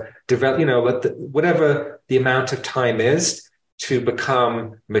 right? So develop, whatever the amount of time is to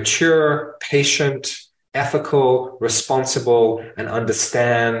become mature, patient, ethical, responsible, and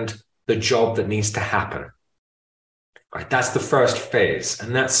understand the job that needs to happen. Right, that's the first phase,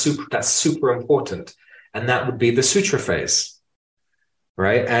 and that's super important, and that would be the sutra phase,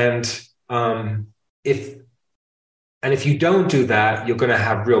 right? And if you don't do that, you're going to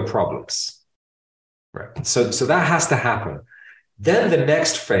have real problems, right? So that has to happen. Then the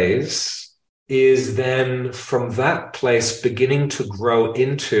next phase is then from that place beginning to grow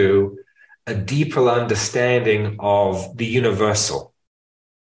into a deeper understanding of the universal,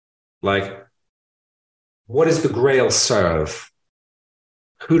 like, what does the Grail serve?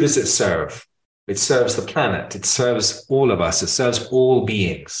 Who does it serve? It serves the planet. It serves all of us. It serves all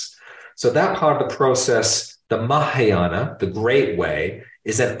beings. So that part of the process, the Mahayana, the great way,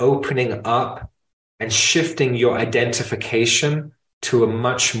 is then opening up and shifting your identification to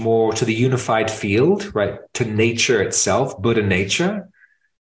to the unified field, right? To nature itself, Buddha nature,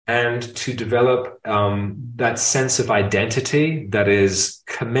 and to develop that sense of identity that is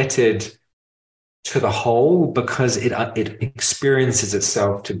committed to the whole, because it experiences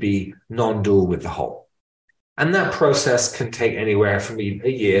itself to be non-dual with the whole. And that process can take anywhere from a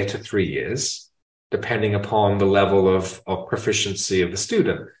year to 3 years, depending upon the level of proficiency of the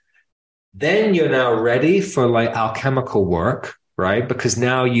student. Then you're now ready for like alchemical work, right? Because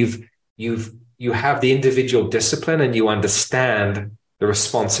now you have the individual discipline and you understand the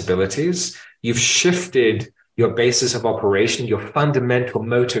responsibilities. You've shifted your basis of operation. Your fundamental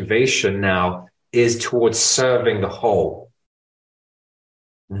motivation now is towards serving the whole.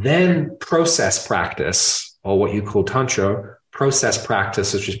 Then process practice, or what you call tantra, process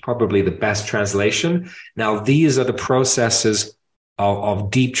practice, which is probably the best translation. Now, these are the processes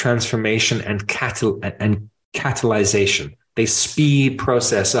of deep transformation and catalyzation. They speed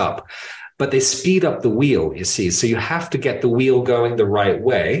process up, but they speed up the wheel, you see. So you have to get the wheel going the right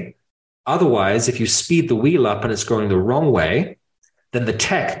way. Otherwise, if you speed the wheel up and it's going the wrong way, then the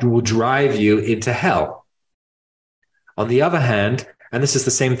tech will drive you into hell. On the other hand, and this is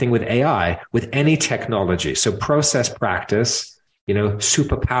the same thing with AI, with any technology. So process practice,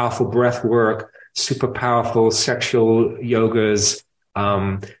 super powerful breath work, super powerful sexual yogas,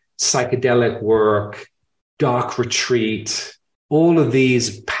 psychedelic work, dark retreat, all of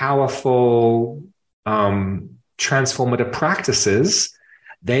these powerful transformative practices,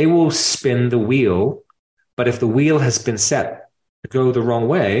 they will spin the wheel. But if the wheel has been set to go the wrong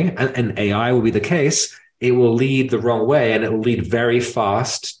way, and AI will be the case, it will lead the wrong way, and it will lead very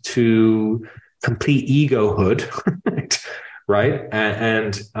fast to complete egohood, right?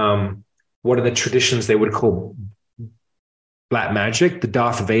 And what are the traditions they would call black magic, the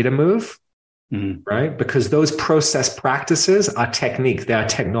Darth Vader move, right? Because those process practices are techniques, they are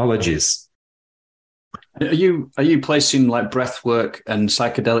technologies. Are you placing like breath work and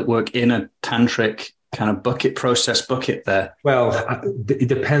psychedelic work in a tantric kind of process bucket there? Well, it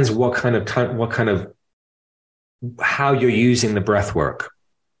depends how you're using the breath work,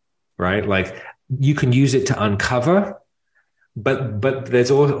 right? Like you can use it to uncover, but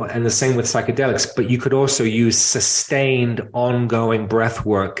there's also, and the same with psychedelics, but you could also use sustained ongoing breath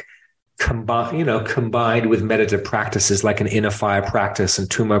work combined with meditative practices like an inner fire practice and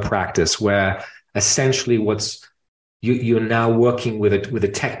tummo practice, where essentially you're now working with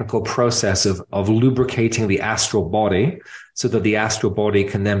a technical process of lubricating the astral body so that the astral body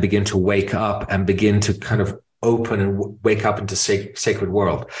can then begin to wake up and begin to kind of open and wake up into sacred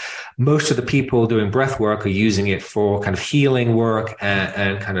world. Most of the people doing breath work are using it for kind of healing work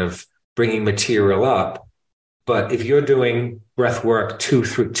and kind of bringing material up. But if you're doing breath work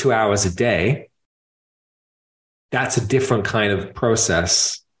 2 hours a day, that's a different kind of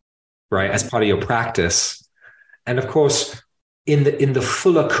process right, as part of your practice. And of course, in the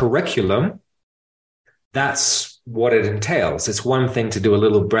fuller curriculum, that's what it entails. It's one thing to do a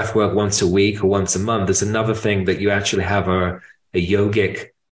little breath work once a week or once a month. It's another thing that you actually have a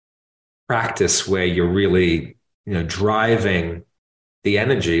yogic practice where you're really, driving the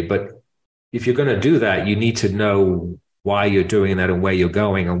energy. But if you're going to do that, you need to know why you're doing that and where you're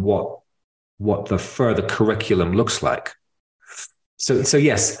going and what the further curriculum looks like. So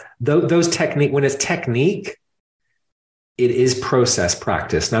yes, those technique, when it's technique, it is process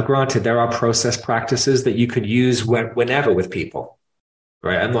practice. Now, granted, there are process practices that you could use whenever with people,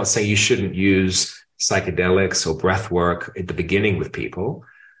 right? I'm not saying you shouldn't use psychedelics or breath work at the beginning with people,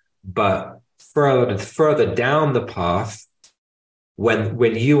 but further down the path,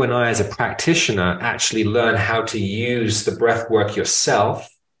 when you and I as a practitioner actually learn how to use the breath work yourself,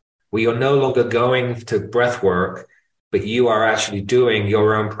 where you're no longer going to breath work, but you are actually doing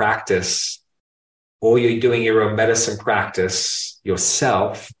your own practice, or you're doing your own medicine practice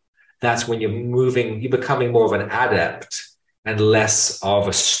yourself, that's when you're becoming more of an adept and less going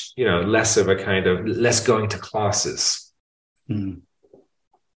to classes. Mm.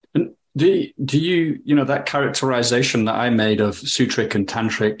 And do you, that characterization that I made of sutric and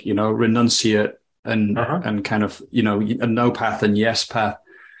tantric, renunciate and kind of, a no path and yes path,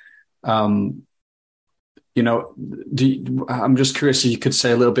 I'm just curious if you could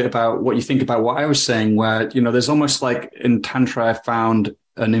say a little bit about what you think about what I was saying, where, there's almost like in Tantra, I found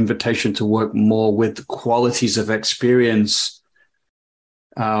an invitation to work more with qualities of experience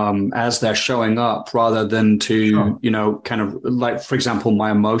as they're showing up, rather than to, kind of like, for example,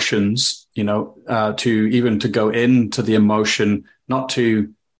 my emotions, to go into the emotion,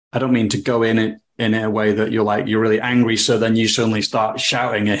 I don't mean to go in a way that you're really angry, so then you suddenly start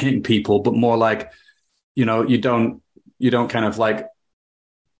shouting and hitting people, but more like, you don't kind of like,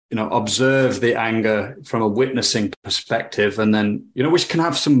 observe the anger from a witnessing perspective, and then, which can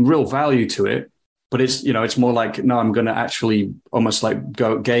have some real value to it, but it's, it's more like, no, I'm going to actually almost like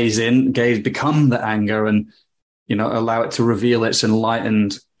become the anger and, allow it to reveal its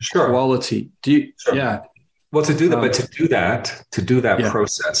enlightened quality. Yeah. Well, to do that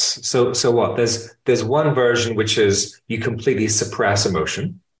process. So what? There's one version which is you completely suppress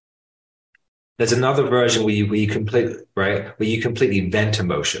emotion. There's another version where you completely vent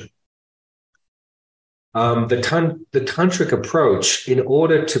emotion. The tantric approach, in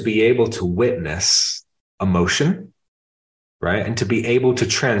order to be able to witness emotion, right, and to be able to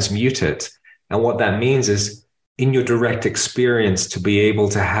transmute it, and what that means is, in your direct experience, to be able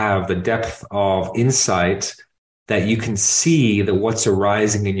to have the depth of insight that you can see that what's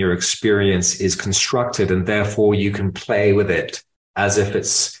arising in your experience is constructed, and therefore you can play with it as if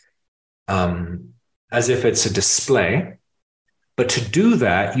it's a display. But to do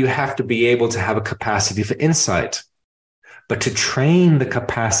that, you have to be able to have a capacity for insight. But to train the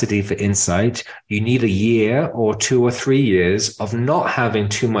capacity for insight, you need a year or 2 or 3 years of not having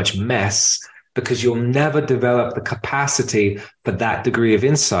too much mess, because you'll never develop the capacity for that degree of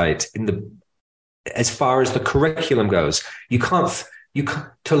insight as far as the curriculum goes.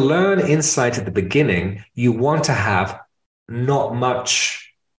 To learn insight at the beginning, you want to have not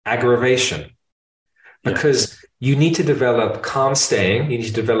much aggravation, because you need to develop calm staying. You need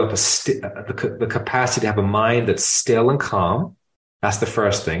to develop the capacity to have a mind that's still and calm. That's the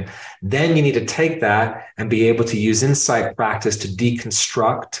first thing. Then you need to take that and be able to use insight practice to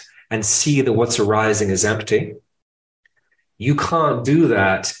deconstruct and see that what's arising is empty. You can't do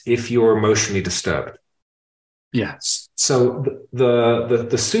that if you're emotionally disturbed. Yes. So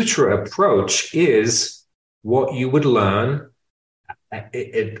the sutra approach is what you would learn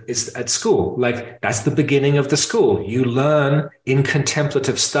at school. Like, that's the beginning of the school. You learn in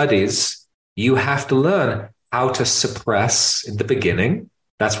contemplative studies, you have to learn how to suppress in the beginning.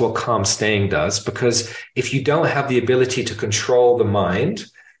 That's what calm staying does, because if you don't have the ability to control the mind,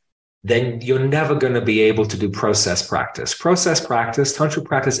 then you're never going to be able to do process practice. Process practice, tantra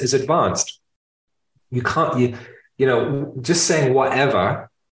practice, is advanced. You can't, just saying whatever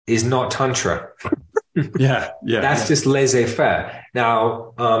is not tantra. That's just laissez-faire.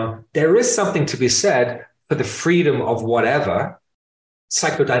 Now, there is something to be said for the freedom of whatever,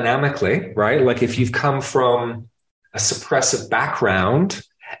 psychodynamically, right? Like, if you've come from a suppressive background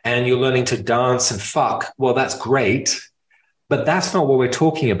and you're learning to dance and fuck, well, that's great. But that's not what we're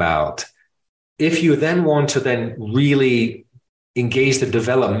talking about. If you then want to then really engage the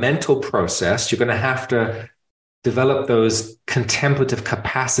developmental process, you're going to have to develop those contemplative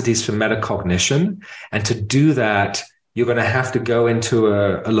capacities for metacognition. And to do that, you're going to have to go into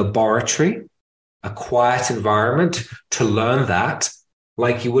a laboratory, a quiet environment to learn that.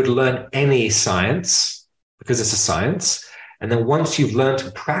 like you would learn any science, because it's a science. And then once you've learned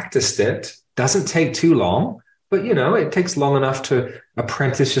and practiced it, doesn't take too long, but it takes long enough to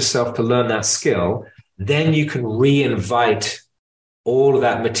apprentice yourself to learn that skill. Then you can re-invite all of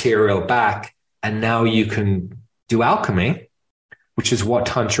that material back, and now you can do alchemy, which is what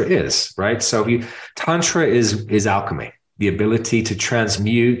Tantra is, right? So Tantra is alchemy, the ability to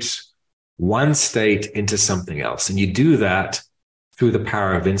transmute one state into something else. And you do that through the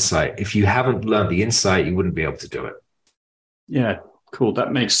power of insight. If you haven't learned the insight, you wouldn't be able to do it. Yeah, cool.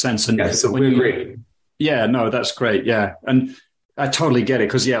 That makes sense. And yeah, so we agree. Yeah, no, that's great. Yeah. And I totally get it,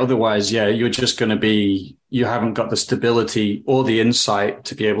 because otherwise, you're just going to be, you haven't got the stability or the insight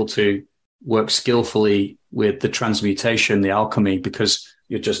to be able to work skillfully with the transmutation, the alchemy, because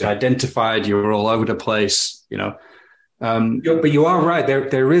you're just identified, you're all over the place, But you are right.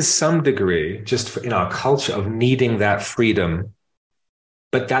 There is some degree, just in our culture, of needing that freedom.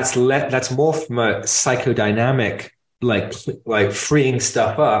 But that's more from a psychodynamic, like freeing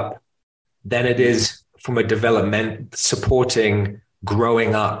stuff up, than it is from a development supporting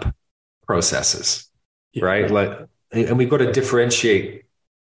growing up processes, right? And we've got to differentiate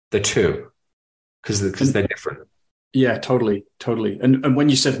the two because they're different. Yeah, totally. And when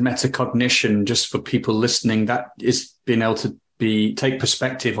you said metacognition, just for people listening, that is being able to take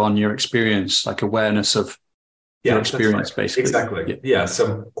perspective on your experience, like awareness of your experience, basically. Exactly. Yeah.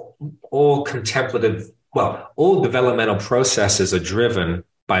 So all developmental processes are driven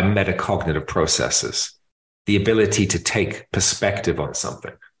by metacognitive processes, the ability to take perspective on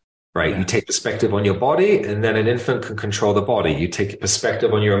something, right? Yeah. You take perspective on your body, and then an infant can control the body. You take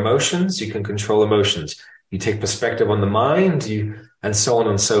perspective on your emotions, you can control emotions. You take perspective on the mind, and so on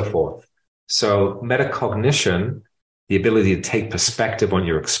and so forth. So metacognition, the ability to take perspective on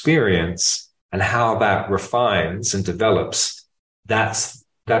your experience and how that refines and develops,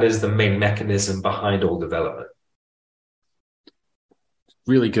 that is the main mechanism behind all development.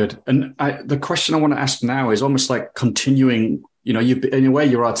 Really good. And the question I want to ask now is almost like continuing, in a way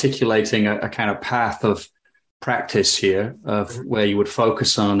you're articulating a kind of path of practice here of where you would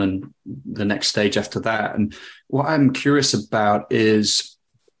focus on and the next stage after that. And what I'm curious about is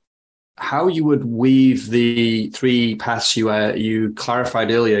how you would weave the three paths you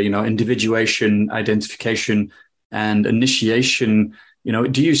clarified earlier, individuation, identification, and initiation.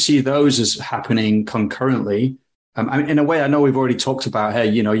 Do you see those as happening concurrently? In a way, I know we've already talked about, hey,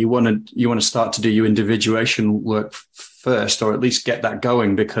 you want to start to do your individuation work first, or at least get that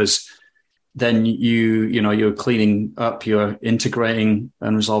going, because then you're cleaning up, you're integrating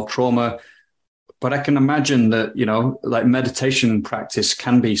unresolved trauma. But I can imagine that, like meditation practice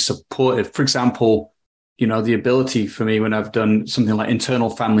can be supportive. For example, the ability for me when I've done something like internal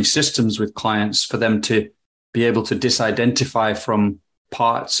family systems with clients, for them to be able to disidentify from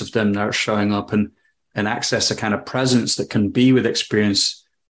parts of them that are showing up and access a kind of presence that can be with experience,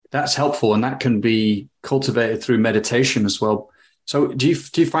 that's helpful. And that can be cultivated through meditation as well. So do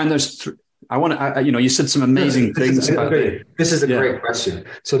you find those you said some amazing things about it. This is a great question.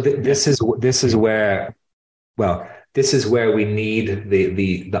 So this is where we need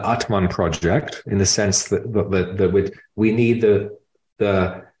the Atman project, in the sense that we need the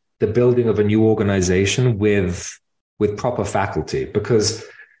building of a new organization with proper faculty, because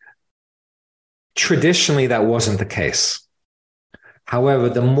traditionally that wasn't the case. However,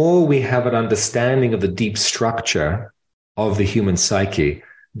 the more we have an understanding of the deep structure of the human psyche,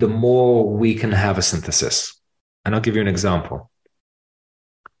 the more we can have a synthesis. And I'll give you an example.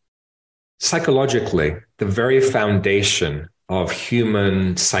 Psychologically, the very foundation of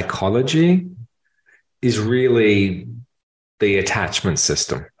human psychology is really the attachment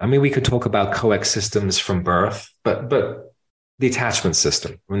system. I mean, we could talk about coex systems from birth, but the attachment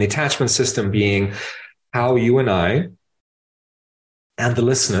system. And the attachment system being how you and I and the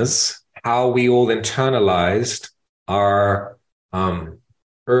listeners, how we all internalized our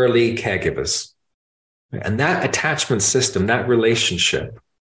early caregivers. And that attachment system, that relationship,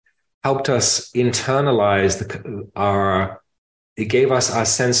 helped us internalize it gave us our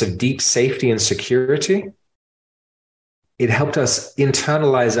sense of deep safety and security. It helped us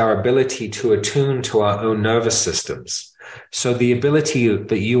internalize our ability to attune to our own nervous systems. So the ability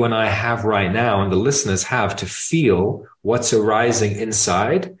that you and I have right now, and the listeners have, to feel what's arising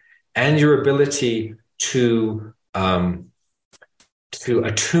inside, and your ability to attune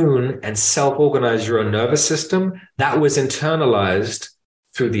and self-organize your own nervous system, that was internalized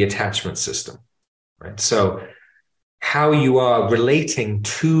through the attachment system, right? So how you are relating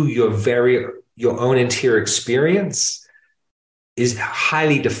to your own interior experience is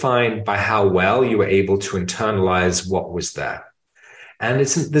highly defined by how well you were able to internalize what was there. And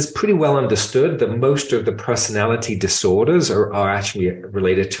there's pretty well understood that most of the personality disorders are actually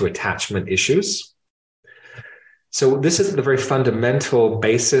related to attachment issues. So this is the very fundamental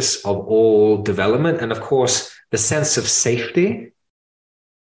basis of all development. And of course, the sense of safety,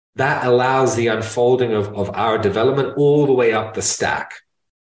 that allows the unfolding of our development all the way up the stack.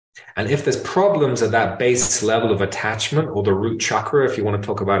 And if there's problems at that base level of attachment, or the root chakra, if you want to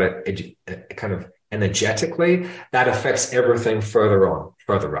talk about it kind of energetically, that affects everything further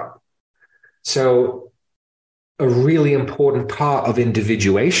up. So a really important part of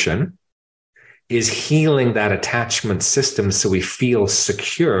individuation is healing that attachment system so we feel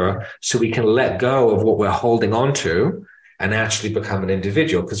secure, so we can let go of what we're holding on to and actually become an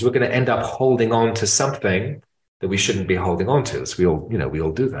individual, because we're going to end up holding on to something that we shouldn't be holding on to. So we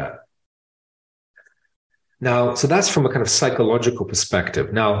all do that. Now, so that's from a kind of psychological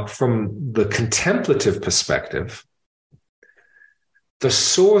perspective. Now, from the contemplative perspective, the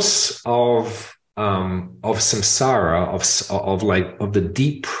source of samsara, of the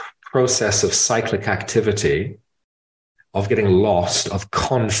deep process of cyclic activity, of getting lost, of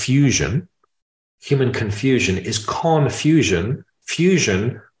confusion, human confusion, is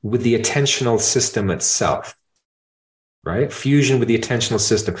fusion with the attentional system itself, right? Fusion with the attentional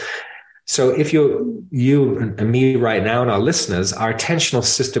system. So if you and me right now and our listeners, our attentional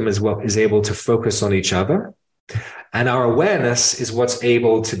system is able to focus on each other, and our awareness is what's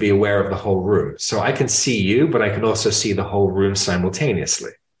able to be aware of the whole room. So I can see you, but I can also see the whole room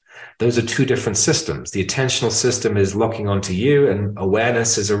simultaneously. Those are two different systems. The attentional system is locking onto you, and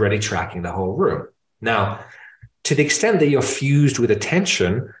awareness is already tracking the whole room. Now, to the extent that you're fused with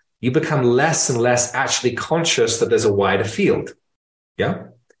attention, you become less and less actually conscious that there's a wider field. Yeah.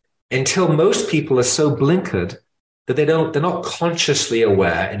 Until most people are so blinkered that they're not consciously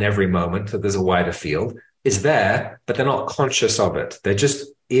aware in every moment that there's a wider field. It's there, but they're not conscious of it. They're just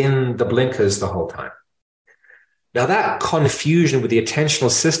in the blinkers the whole time. Now, that confusion with the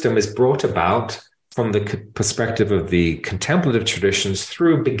attentional system is brought about from the perspective of the contemplative traditions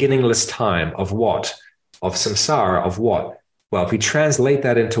through beginningless time of what? Of samsara, of what? Well, if we translate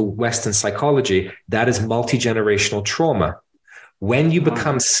that into Western psychology, that is multi-generational trauma. When you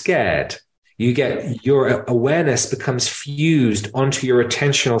become scared, your awareness becomes fused onto your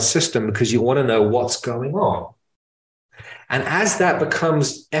attentional system because you want to know what's going on. And as that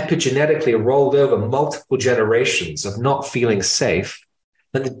becomes epigenetically rolled over multiple generations of not feeling safe,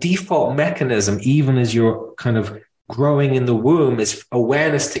 then the default mechanism, even as you're kind of growing in the womb, is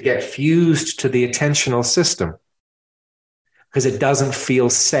awareness to get fused to the attentional system because it doesn't feel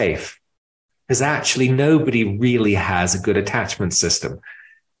safe. Because actually nobody really has a good attachment system.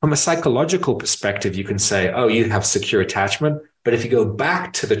 From a psychological perspective, you can say, oh, you have secure attachment. But if you go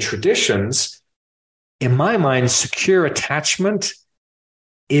back to the traditions, in my mind, secure attachment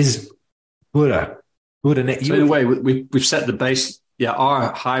is Buddha. So in a way, we've set the base. Yeah,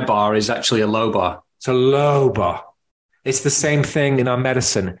 our high bar is actually a low bar. It's a low bar. It's the same thing in our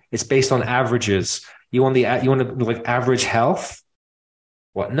medicine. It's based on averages. You want like average health?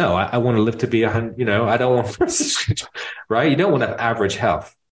 What? No, I want to live to be 100. I don't want, right? You don't want to have average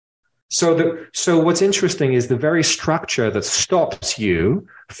health. So what's interesting is the very structure that stops you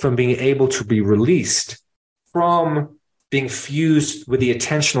from being able to be released from being fused with the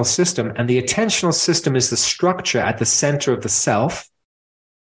attentional system. And the attentional system is the structure at the center of the self,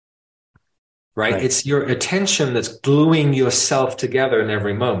 right? It's your attention that's gluing yourself together in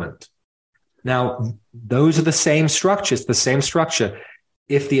every moment. Now, those are the same structures, the same structure.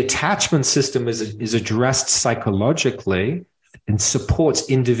 If the attachment system is addressed psychologically and supports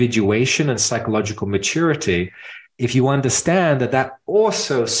individuation and psychological maturity, if you understand that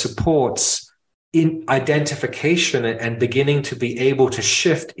also supports in identification and beginning to be able to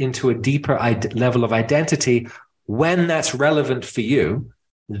shift into a deeper level of identity when that's relevant for you,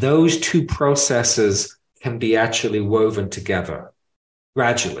 those two processes can be actually woven together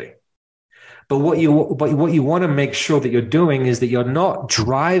gradually. But what you want to make sure that you're doing is that you're not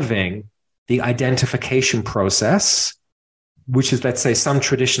driving the identification process, which is, let's say, some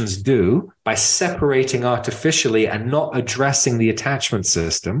traditions do, by separating artificially and not addressing the attachment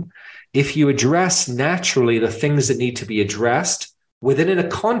system. If you address naturally the things that need to be addressed within a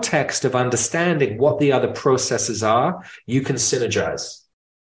context of understanding what the other processes are, you can synergize.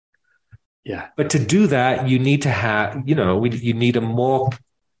 Yeah. But to do that, you need to have, you need a more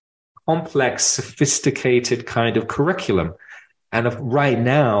complex, sophisticated kind of curriculum. And right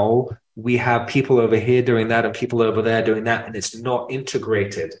now, we have people over here doing that and people over there doing that, and it's not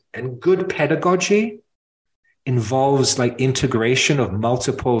integrated. And good pedagogy involves like integration of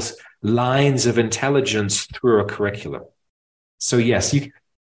multiple lines of intelligence through a curriculum. So yes,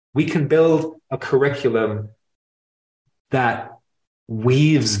 we can build a curriculum that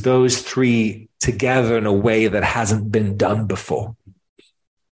weaves those three together in a way that hasn't been done before.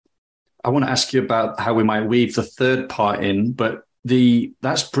 I want to ask you about how we might weave the third part in, but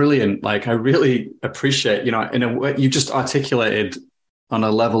that's brilliant. Like, I really appreciate, in a way you just articulated on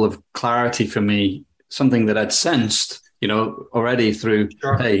a level of clarity for me, something that I'd sensed, already through,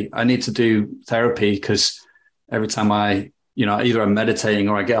 Sure. Hey, I need to do therapy because every time either I'm meditating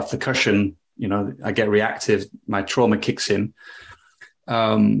or I get off the cushion, I get reactive, my trauma kicks in.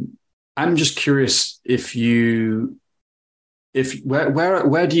 I'm just curious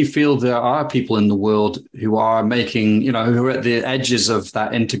where do you feel there are people in the world who are making, who are at the edges of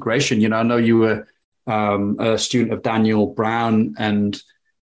that integration? I know you were a student of Daniel Brown, and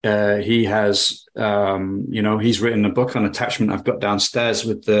he has, he's written a book on attachment I've got downstairs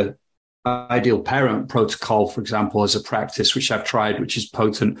with the ideal parent protocol, for example, as a practice, which I've tried, which is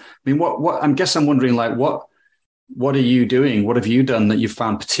potent. I mean, what I'm wondering, like, what are you doing? What have you done that you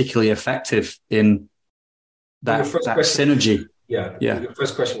found particularly effective in that synergy? Yeah. Your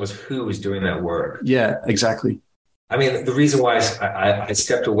first question was, who is doing that work? Yeah, exactly. I mean, the reason why I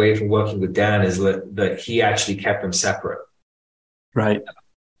stepped away from working with Dan is that he actually kept them separate. Right.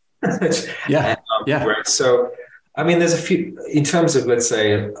 Yeah. Right. So, I mean, there's a few, in terms of, let's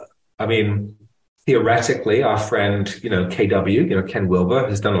say, theoretically, our friend, KW, Ken Wilber,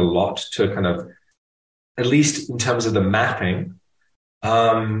 has done a lot to kind of, at least in terms of the mapping.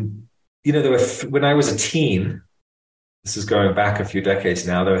 There were when I was a teen, this is going back a few decades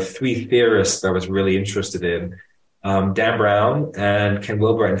now, there were three theorists that I was really interested in. Dan Brown and Ken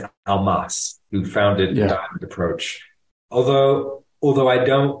Wilber and Al Mas, who founded the Diamond approach. Although I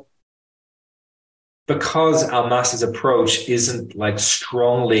don't, because Al Mas's approach isn't like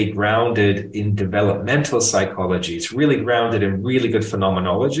strongly grounded in developmental psychology, it's really grounded in really good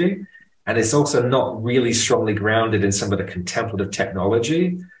phenomenology. And it's also not really strongly grounded in some of the contemplative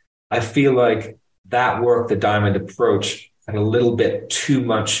technology. I feel like that work, the Diamond approach, had a little bit too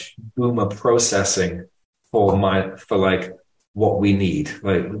much boomer processing for what we need.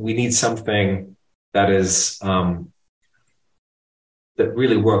 Like, we need something that is that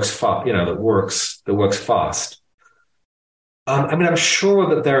really works fast. That works fast. I'm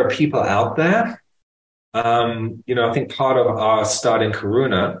sure that there are people out there. I think part of our start in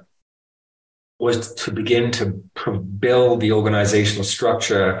Karuna was to begin to build the organizational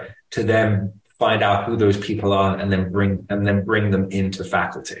structure to then find out who those people are and then bring them into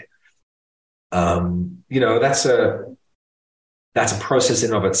faculty. That's a process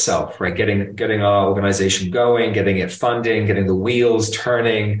in of itself, right? Getting our organization going, getting it funding, getting the wheels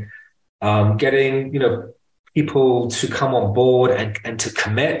turning, getting people to come on board and to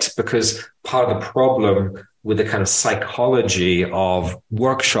commit, because part of the problem with the kind of psychology of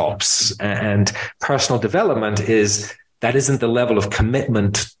workshops and personal development is that isn't the level of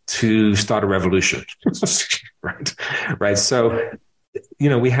commitment to start a revolution. Right. So,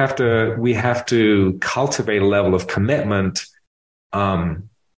 we have to cultivate a level of commitment to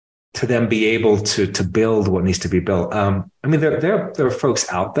then be able to build what needs to be built. There are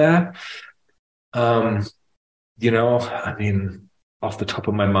folks out there, off the top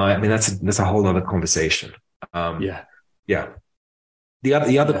of my mind, that's a whole other conversation. The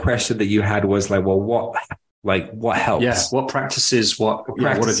other question that you had was like, well, what helps? Yeah. What practices? What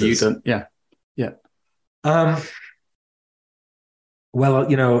have you done? Yeah.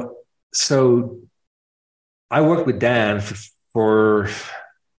 So I worked with Dan for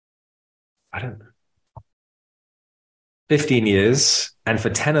 15 years, and for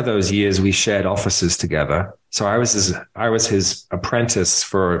 10 of those years we shared offices together. So I was his apprentice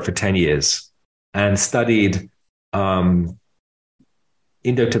for 10 years and studied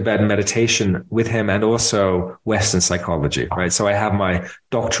Indo-Tibetan meditation with him, and also Western psychology, right? So I have my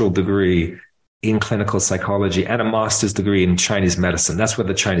doctoral degree in clinical psychology and a master's degree in Chinese medicine. That's where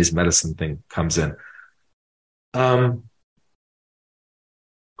the Chinese medicine thing comes in.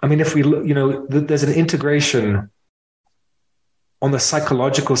 If we look, there's an integration on the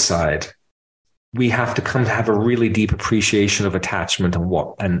psychological side. We have to come to have a really deep appreciation of attachment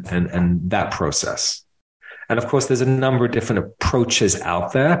and that process. And of course, there's a number of different approaches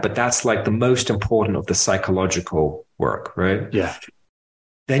out there, but that's like the most important of the psychological work, right? Yeah.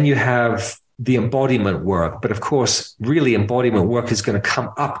 Then you have the embodiment work. But of course, really embodiment work is going to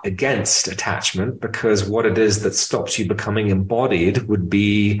come up against attachment, because what it is that stops you becoming embodied would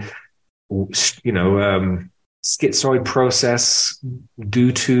be, schizoid process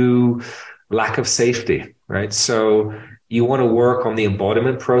due to lack of safety, right? So you want to work on the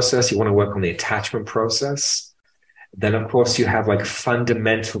embodiment process. You want to work on the attachment process. Then, of course, you have like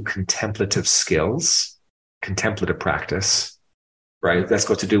fundamental contemplative skills, contemplative practice, right? That's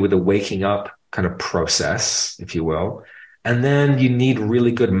got to do with the waking up kind of process, if you will. And then you need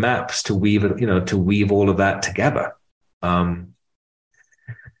really good maps to weave it, to weave all of that together.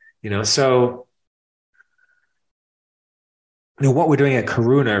 So what we're doing at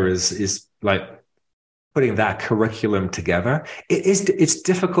Karuna is like putting that curriculum together. It's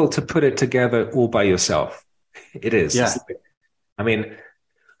difficult to put it together all by yourself. It is. Yeah.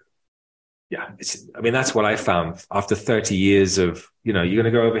 That's what I found after 30 years of, you're going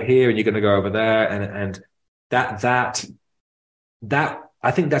to go over here and you're going to go over there. And that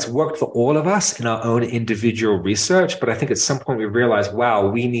I think that's worked for all of us in our own individual research. But I think at some point we realized, wow,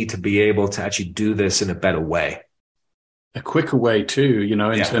 we need to be able to actually do this in a better way. A quicker way too,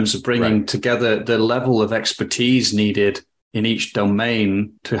 in terms of bringing together the level of expertise needed in each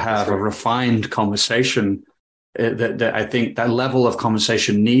domain to have a refined conversation. That I think that level of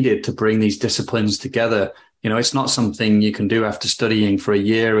conversation needed to bring these disciplines together, it's not something you can do after studying for a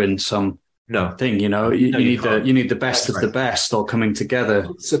year in some thing. You need the best of the best all coming together.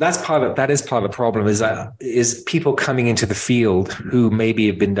 So that is part of the problem is people coming into the field who maybe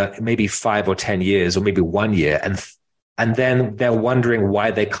have been done maybe 5 or 10 years or maybe 1 year, and then they're wondering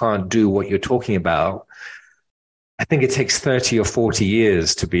why they can't do what you're talking about. I think it takes 30 or 40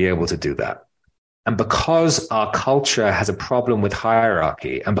 years to be able to do that. And because our culture has a problem with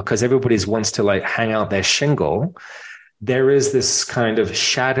hierarchy, and because everybody wants to like hang out their shingle, there is this kind of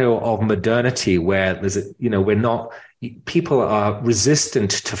shadow of modernity where people are resistant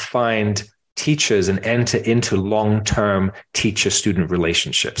to find teachers and enter into long-term teacher-student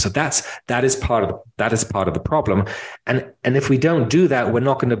relationships. So that is part of the problem. And if we don't do that, we're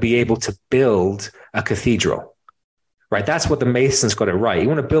not going to be able to build a cathedral. Right. That's what the Masons got it right. You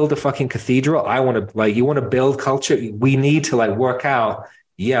want to build a fucking cathedral. You want to build culture. We need to work out.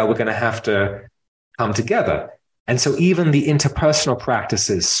 Yeah, we're going to have to come together. And so even the interpersonal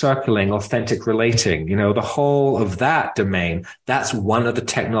practices, circling, authentic relating, the whole of that domain, that's one of the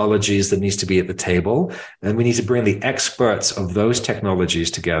technologies that needs to be at the table. And we need to bring the experts of those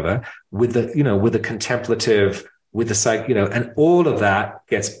technologies together with the contemplative, with the psych, and all of that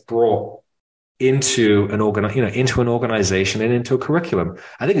gets brought into an organization and into a curriculum.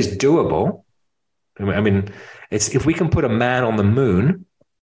 I think it's doable. It's if we can put a man on the moon,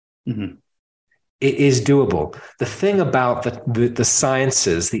 it is doable. The thing about the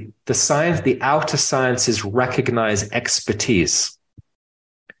sciences, the outer sciences recognize expertise.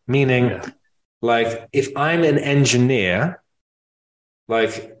 Meaning, if I'm an engineer,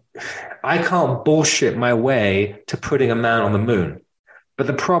 I can't bullshit my way to putting a man on the moon. But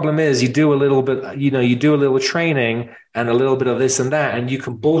the problem is you do a little bit, you do a little training and a little bit of this and that, and you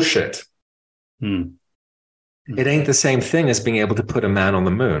can bullshit. It ain't the same thing as being able to put a man on the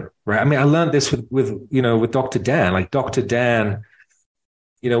moon, right? I learned this with Dr. Dan. Like Dr. Dan,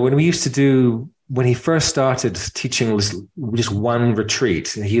 when he first started teaching was just one retreat.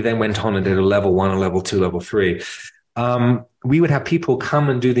 He then went on and did a level 1, a level 2, level 3. We would have people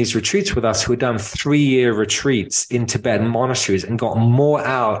come and do these retreats with us who had done 3-year retreats in Tibetan monasteries and got more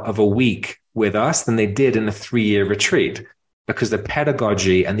out of a week with us than they did in a 3-year retreat, because the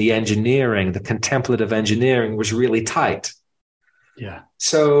pedagogy and the engineering, the contemplative engineering was really tight. Yeah.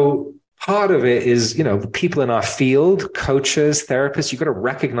 So part of it is, the people in our field, coaches, therapists, you've got to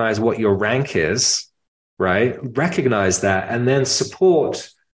recognize what your rank is, right? Recognize that and then support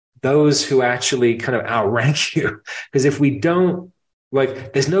those who actually kind of outrank you. Because if we don't,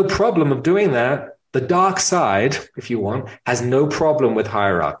 there's no problem of doing that. The dark side, if you want, has no problem with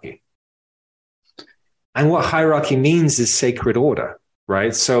hierarchy. And what hierarchy means is sacred order,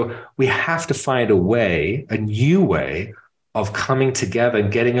 right? So we have to find a new way of coming together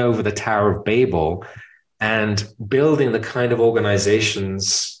and getting over the Tower of Babel and building the kind of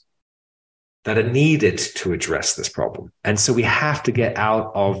organizations that are needed to address this problem. And so we have to get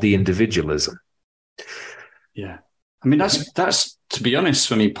out of the individualism. Yeah. That's to be honest,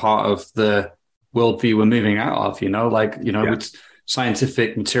 for me, part of the worldview we're moving out of, with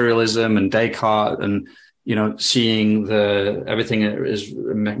scientific materialism and Descartes and, seeing everything is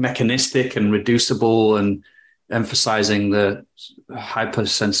mechanistic and reducible and emphasizing the hyper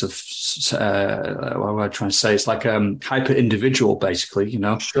sense of, what am I trying to say? It's like hyper individual, basically,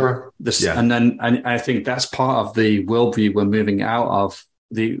 Sure. And I think that's part of the worldview we're moving out of.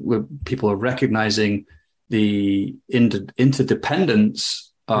 Where people are recognizing the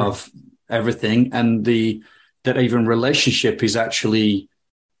interdependence of everything, and that even relationship is actually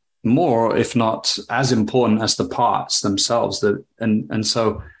more, if not as important as the parts themselves. And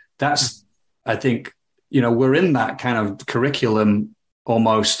so that's, I think, we're in that kind of curriculum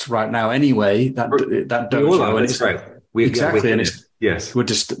almost right now anyway, that dojo. That's right. We're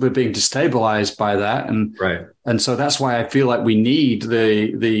being destabilized by that. And so that's why I feel like we need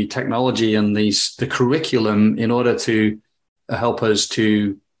the technology and the curriculum in order to help us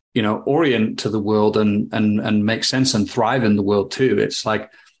to, orient to the world and make sense and thrive in the world too. It's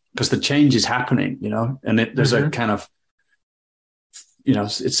like, because the change is happening, and there's a kind of,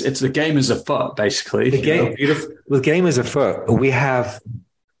 it's the game is afoot, basically. The game is afoot. We have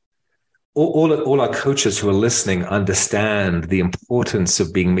all our coaches who are listening understand the importance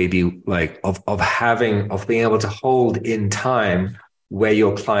of being being able to hold in time where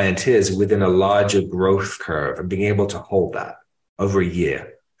your client is within a larger growth curve and being able to hold that over a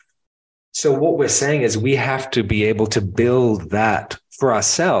year. So what we're saying is we have to be able to build that for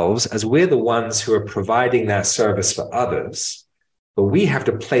ourselves, as we're the ones who are providing that service for others. But we have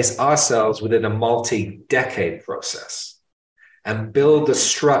to place ourselves within a multi-decade process and build the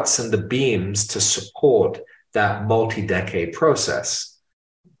struts and the beams to support that multi-decade process.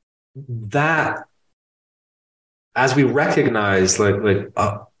 That, as we recognize the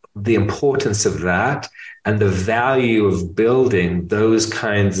importance of that and the value of building those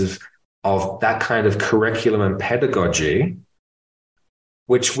kinds of that kind of curriculum and pedagogy,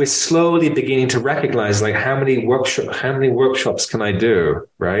 which we're slowly beginning to recognize, like how many workshops can I do,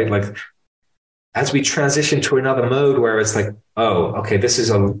 right? Like as we transition to another mode where it's like, oh, okay, this is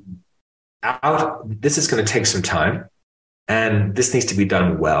going to take some time, and this needs to be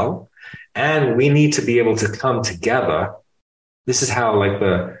done well, and we need to be able to come together. This is how like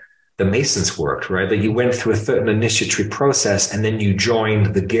the Masons worked, right? That you went through a certain initiatory process and then you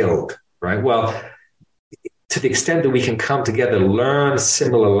joined the guild, right? Well, to the extent that we can come together, learn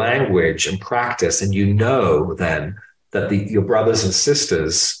similar language and practice, and then that your brothers and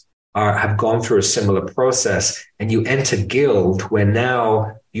sisters have gone through a similar process, and you enter guild where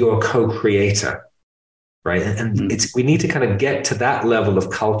now you're a co-creator, right? And we need to kind of get to that level of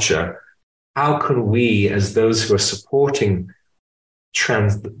culture. How can we, as those who are supporting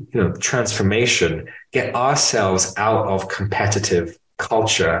transformation, get ourselves out of competitive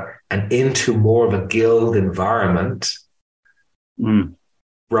culture and into more of a guild environment,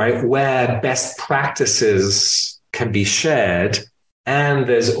 right? Where best practices can be shared, and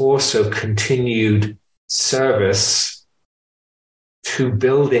there's also continued service to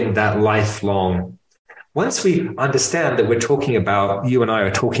building that lifelong. Once we understand that you and I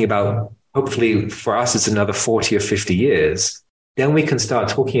are talking about, hopefully for us, it's another 40 or 50 years, then we can start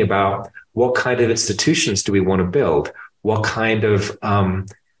talking about what kind of institutions do we want to build? What kind of,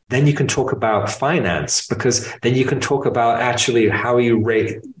 then you can talk about finance, because then you can talk about actually how you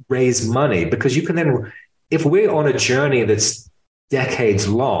raise money, because you can then, if we're on a journey that's decades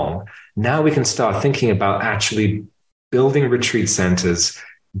long, now we can start thinking about actually building retreat centers,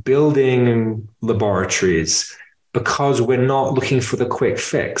 building laboratories, because we're not looking for the quick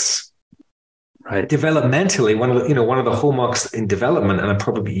fix. Right. Developmentally, one of the hallmarks in development, and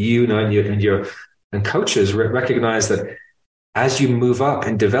probably and coaches recognize that as you move up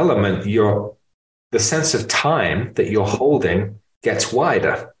in development, the sense of time that you're holding gets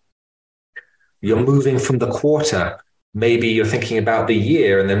wider. You're moving from the quarter. Maybe you're thinking about the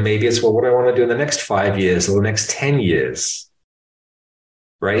year, and then maybe it's, well, what do I want to do in the next 5 years or the next 10 years?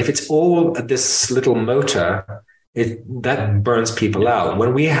 Right? If it's all this little motor, that burns people out.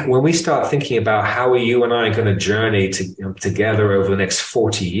 When we start thinking about how are you and I going to journey together over the next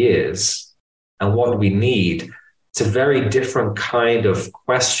 40 years, and what do we need, it's a very different kind of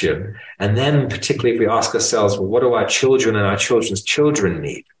question. And then particularly if we ask ourselves, well, what do our children and our children's children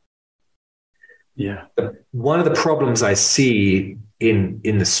need? Yeah. One of the problems I see in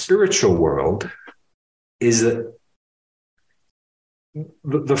the spiritual world is that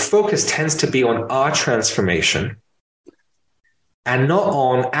the focus tends to be on our transformation and not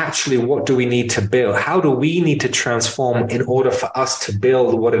on actually what do we need to build? How do we need to transform in order for us to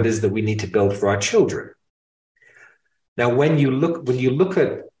build what it is that we need to build for our children? Now, when you look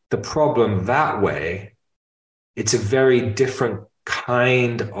at the problem that way, it's a very different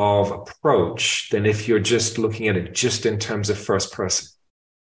kind of approach than if you're just looking at it just in terms of first person.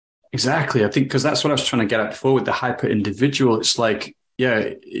 Exactly. I think because that's what I was trying to get at before with the hyper individual. It's like,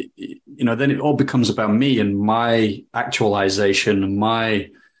 then it all becomes about me and my actualization, my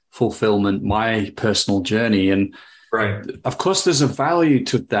fulfillment, my personal journey. And right. Of course, there's a value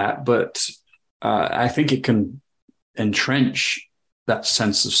to that, but I think it can entrench that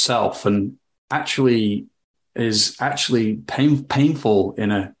sense of self and actually is painful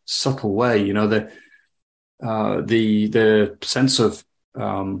in a subtle way. The sense of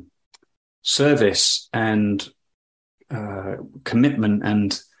service and commitment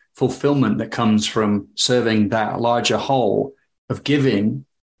and fulfillment that comes from serving that larger whole of giving,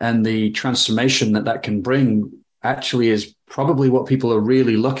 and the transformation that can bring actually is probably what people are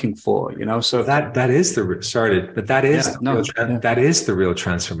really looking for, So that is the real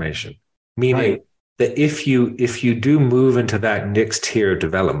transformation. Meaning, right, that if you do move into that next tier of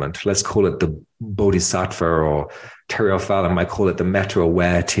development, let's call it the Bodhisattva, or Terry O'Fallon might call it the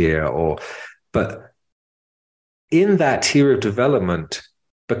meta-aware tier, but in that tier of development,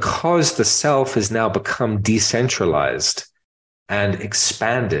 because the self has now become decentralized and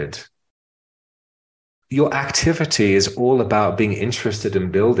expanded, your activity is all about being interested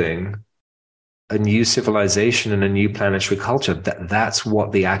in building a new civilization and a new planetary culture. That's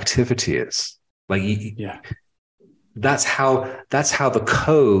what the activity is. That's how the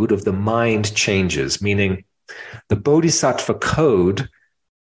code of the mind changes, meaning the Bodhisattva code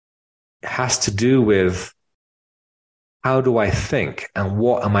has to do with how do I think and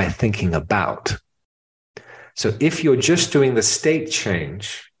what am I thinking about? So if you're just doing the state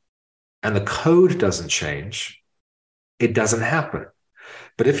change and the code doesn't change, it doesn't happen.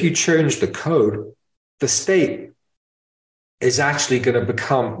 But if you change the code, the state is actually going to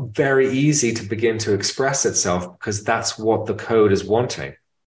become very easy to begin to express itself, because that's what the code is wanting.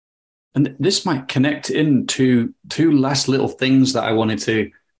 And this might connect into two last little things that I wanted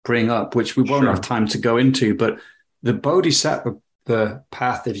to bring up, which we won't have time to go into, but the Bodhisattva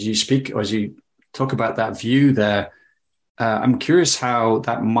path, as you speak, or as you talk about that view there, I'm curious how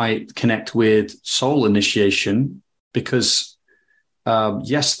that might connect with soul initiation, because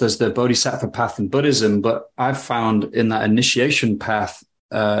yes, there's the Bodhisattva path in Buddhism, but I've found in that initiation path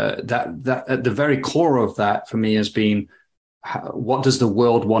that at the very core of that for me has been, what does the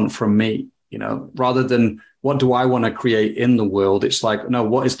world want from me? Rather than what do I want to create in the world? It's like, no,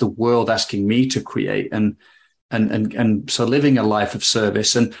 what is the world asking me to create? And so living a life of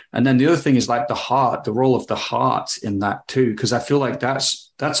service. And then the other thing is like the heart, the role of the heart in that too, because I feel like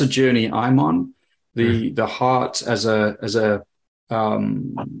that's a journey I'm on. The heart as a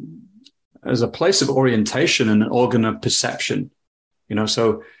place of orientation and an organ of perception,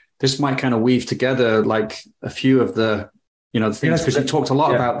 so this might kind of weave together like a few of the, the things, because you talked a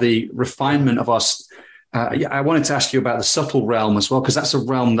lot about the refinement of us. I wanted to ask you about the subtle realm as well, because that's a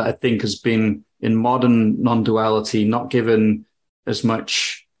realm that I think has been in modern non-duality not given as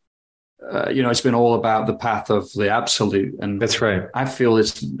much. It's been all about the path of the absolute, and that's right. I feel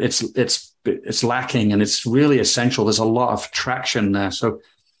it's lacking, and it's really essential. There's a lot of traction there. So,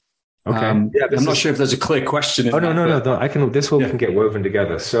 okay, I'm not sure if there's a clear question. No. I can. This can get woven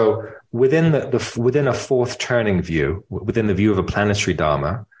together. So within within a fourth turning view, within the view of a planetary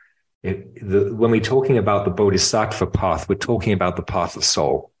Dharma, when we're talking about the Bodhisattva path, we're talking about the path of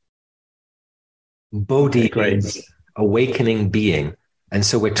soul. Bodhi means awakening being. And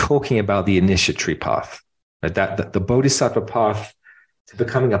so we're talking about the initiatory path. That the Bodhisattva path to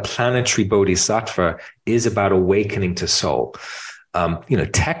becoming a planetary Bodhisattva is about awakening to soul.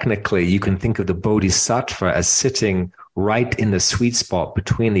 Technically, you can think of the Bodhisattva as sitting right in the sweet spot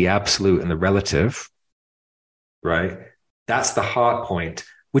between the absolute and the relative, right? That's the heart point,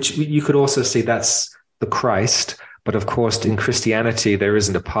 which you could also say that's the Christ. But of course, in Christianity, there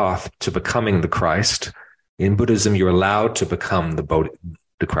isn't a path to becoming the Christ. In Buddhism, you're allowed to become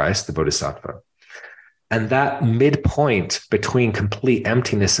the Christ, the Bodhisattva. And that midpoint between complete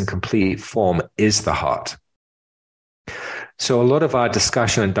emptiness and complete form is the heart. So a lot of our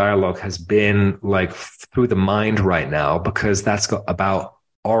discussion and dialogue has been like through the mind right now, because that's about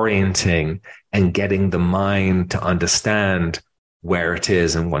orienting and getting the mind to understand where it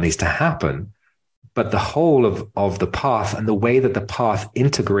is and what needs to happen. But the whole of the path and the way that the path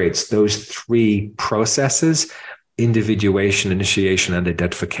integrates those three processes, individuation, initiation, and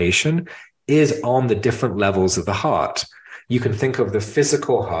identification, is on the different levels of the heart. You can think of the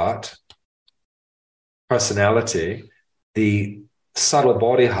physical heart, personality, the subtle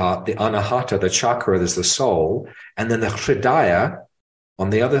body heart, the anahata, the chakra, there's the soul, and then the hridaya on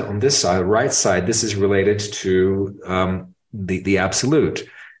this side, right side, this is related to the absolute.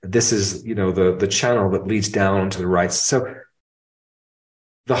 This is, the channel that leads down to the right. So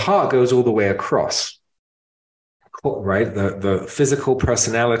the heart goes all the way across, right? The physical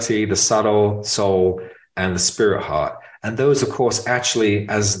personality, the subtle soul, and the spirit heart. And those, of course, actually,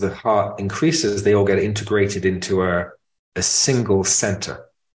 as the heart increases, they all get integrated into a single center.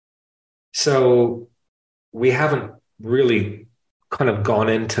 So we haven't really kind of gone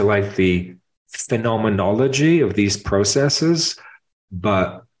into like the phenomenology of these processes,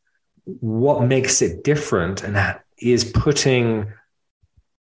 but what makes it different and is putting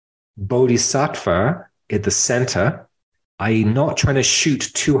Bodhisattva at the center, i.e. not trying to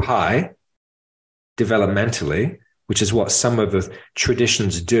shoot too high developmentally, which is what some of the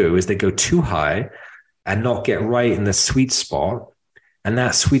traditions do, is they go too high and not get right in the sweet spot. And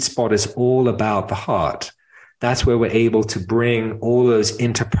that sweet spot is all about the heart. That's where we're able to bring all those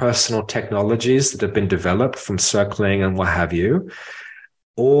interpersonal technologies that have been developed from circling and what have you,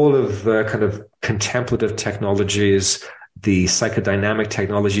 all of the kind of contemplative technologies, the psychodynamic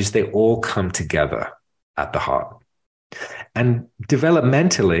technologies, they all come together at the heart. And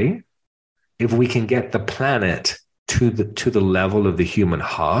developmentally, if we can get the planet to the level of the human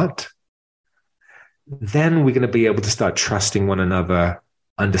heart, then we're going to be able to start trusting one another,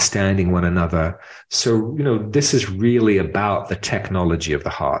 understanding one another. So, this is really about the technology of the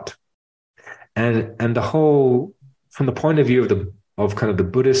heart. And the whole, from the point of view of kind of the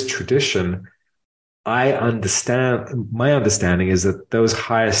Buddhist tradition, my understanding is that those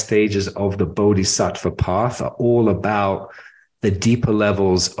higher stages of the Bodhisattva path are all about the deeper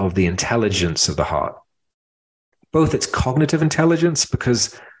levels of the intelligence of the heart. Both its cognitive intelligence,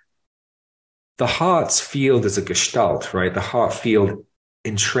 because the heart's field is a gestalt, right? The heart field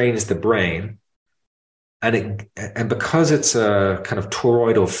entrains the brain. And because it's a kind of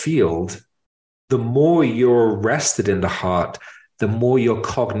toroidal field, the more you're rested in the heart, the more your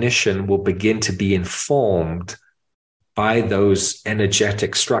cognition will begin to be informed by those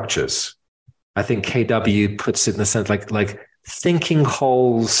energetic structures. I think KW puts it in the sense like thinking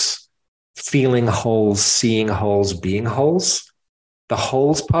holes, feeling holes, seeing holes, being holes. The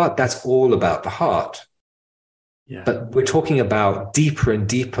holes part, that's all about the heart. Yeah. But we're talking about deeper and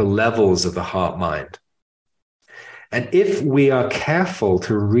deeper levels of the heart mind. And if we are careful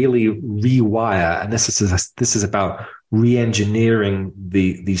to really rewire, and this is about re-engineering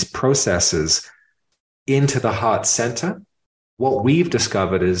these processes into the heart center, what we've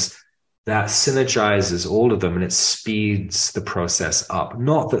discovered is that synergizes all of them and it speeds the process up.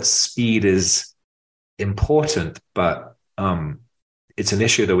 Not that speed is important, but it's an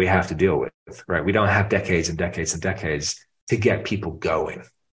issue that we have to deal with, right? We don't have decades and decades and decades to get people going.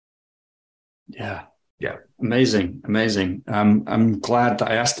 Yeah. Yeah. Amazing. I'm glad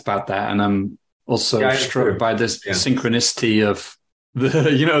that I asked about that. And I'm also struck by this synchronicity of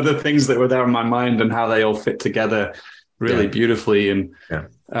the things that were there in my mind and how they all fit together really beautifully. And,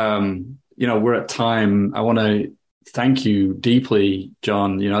 we're at time. I want to thank you deeply,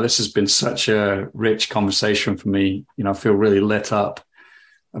 John. This has been such a rich conversation for me. I feel really lit up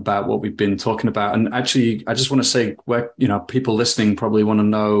about what we've been talking about. And actually, I just want to say where, people listening probably want to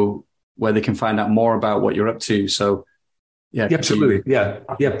know where they can find out more about what you're up to. So, yeah. Absolutely. Yeah.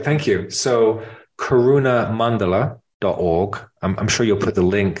 Thank you. So karunamandala.org. I'm sure you'll put the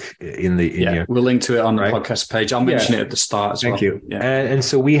link in your... We'll link to it on the podcast page. I'll mention it at the start as well. Thank you. Yeah. And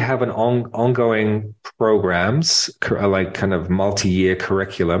so we have an ongoing programs, like kind of multi-year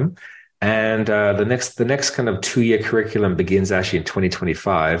curriculum. And the next kind of 2-year curriculum begins actually in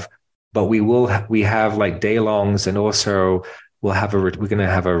 2025. But we have like day-longs, and also we're going to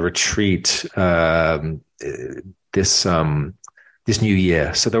have a retreat this new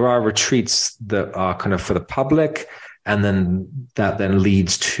year. So there are retreats that are kind of for the public, and then that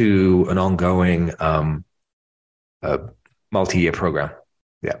leads to an ongoing multi-year program.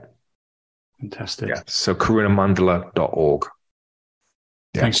 Yeah. Fantastic. Yeah. So karunamandala.org.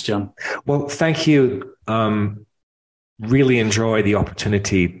 Yeah. Thanks, John. Well, thank you. Really enjoy the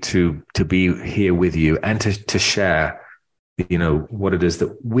opportunity to be here with you and to share, what it is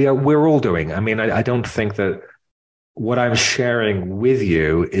that we're all doing. I mean, I don't think that what I'm sharing with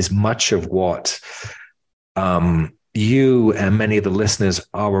you is much of what you and many of the listeners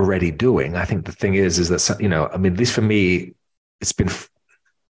are already doing. I think the thing is that, at least for me, it's been,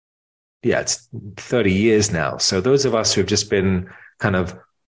 it's 30 years now. So those of us who have just been kind of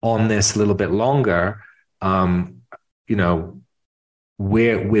on this a little bit longer,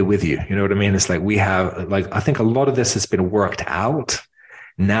 we're with you. You know what I mean? It's like we have, I think a lot of this has been worked out.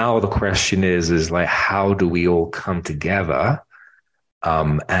 Now the question is like, how do we all come together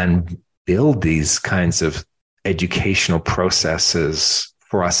and build these kinds of educational processes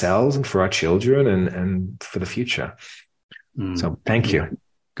for ourselves and for our children and for the future? So thank you.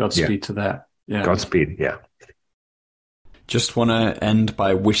 Godspeed to that. Yeah. Godspeed. Yeah. Just want to end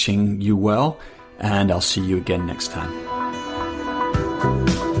by wishing you well, and I'll see you again next time.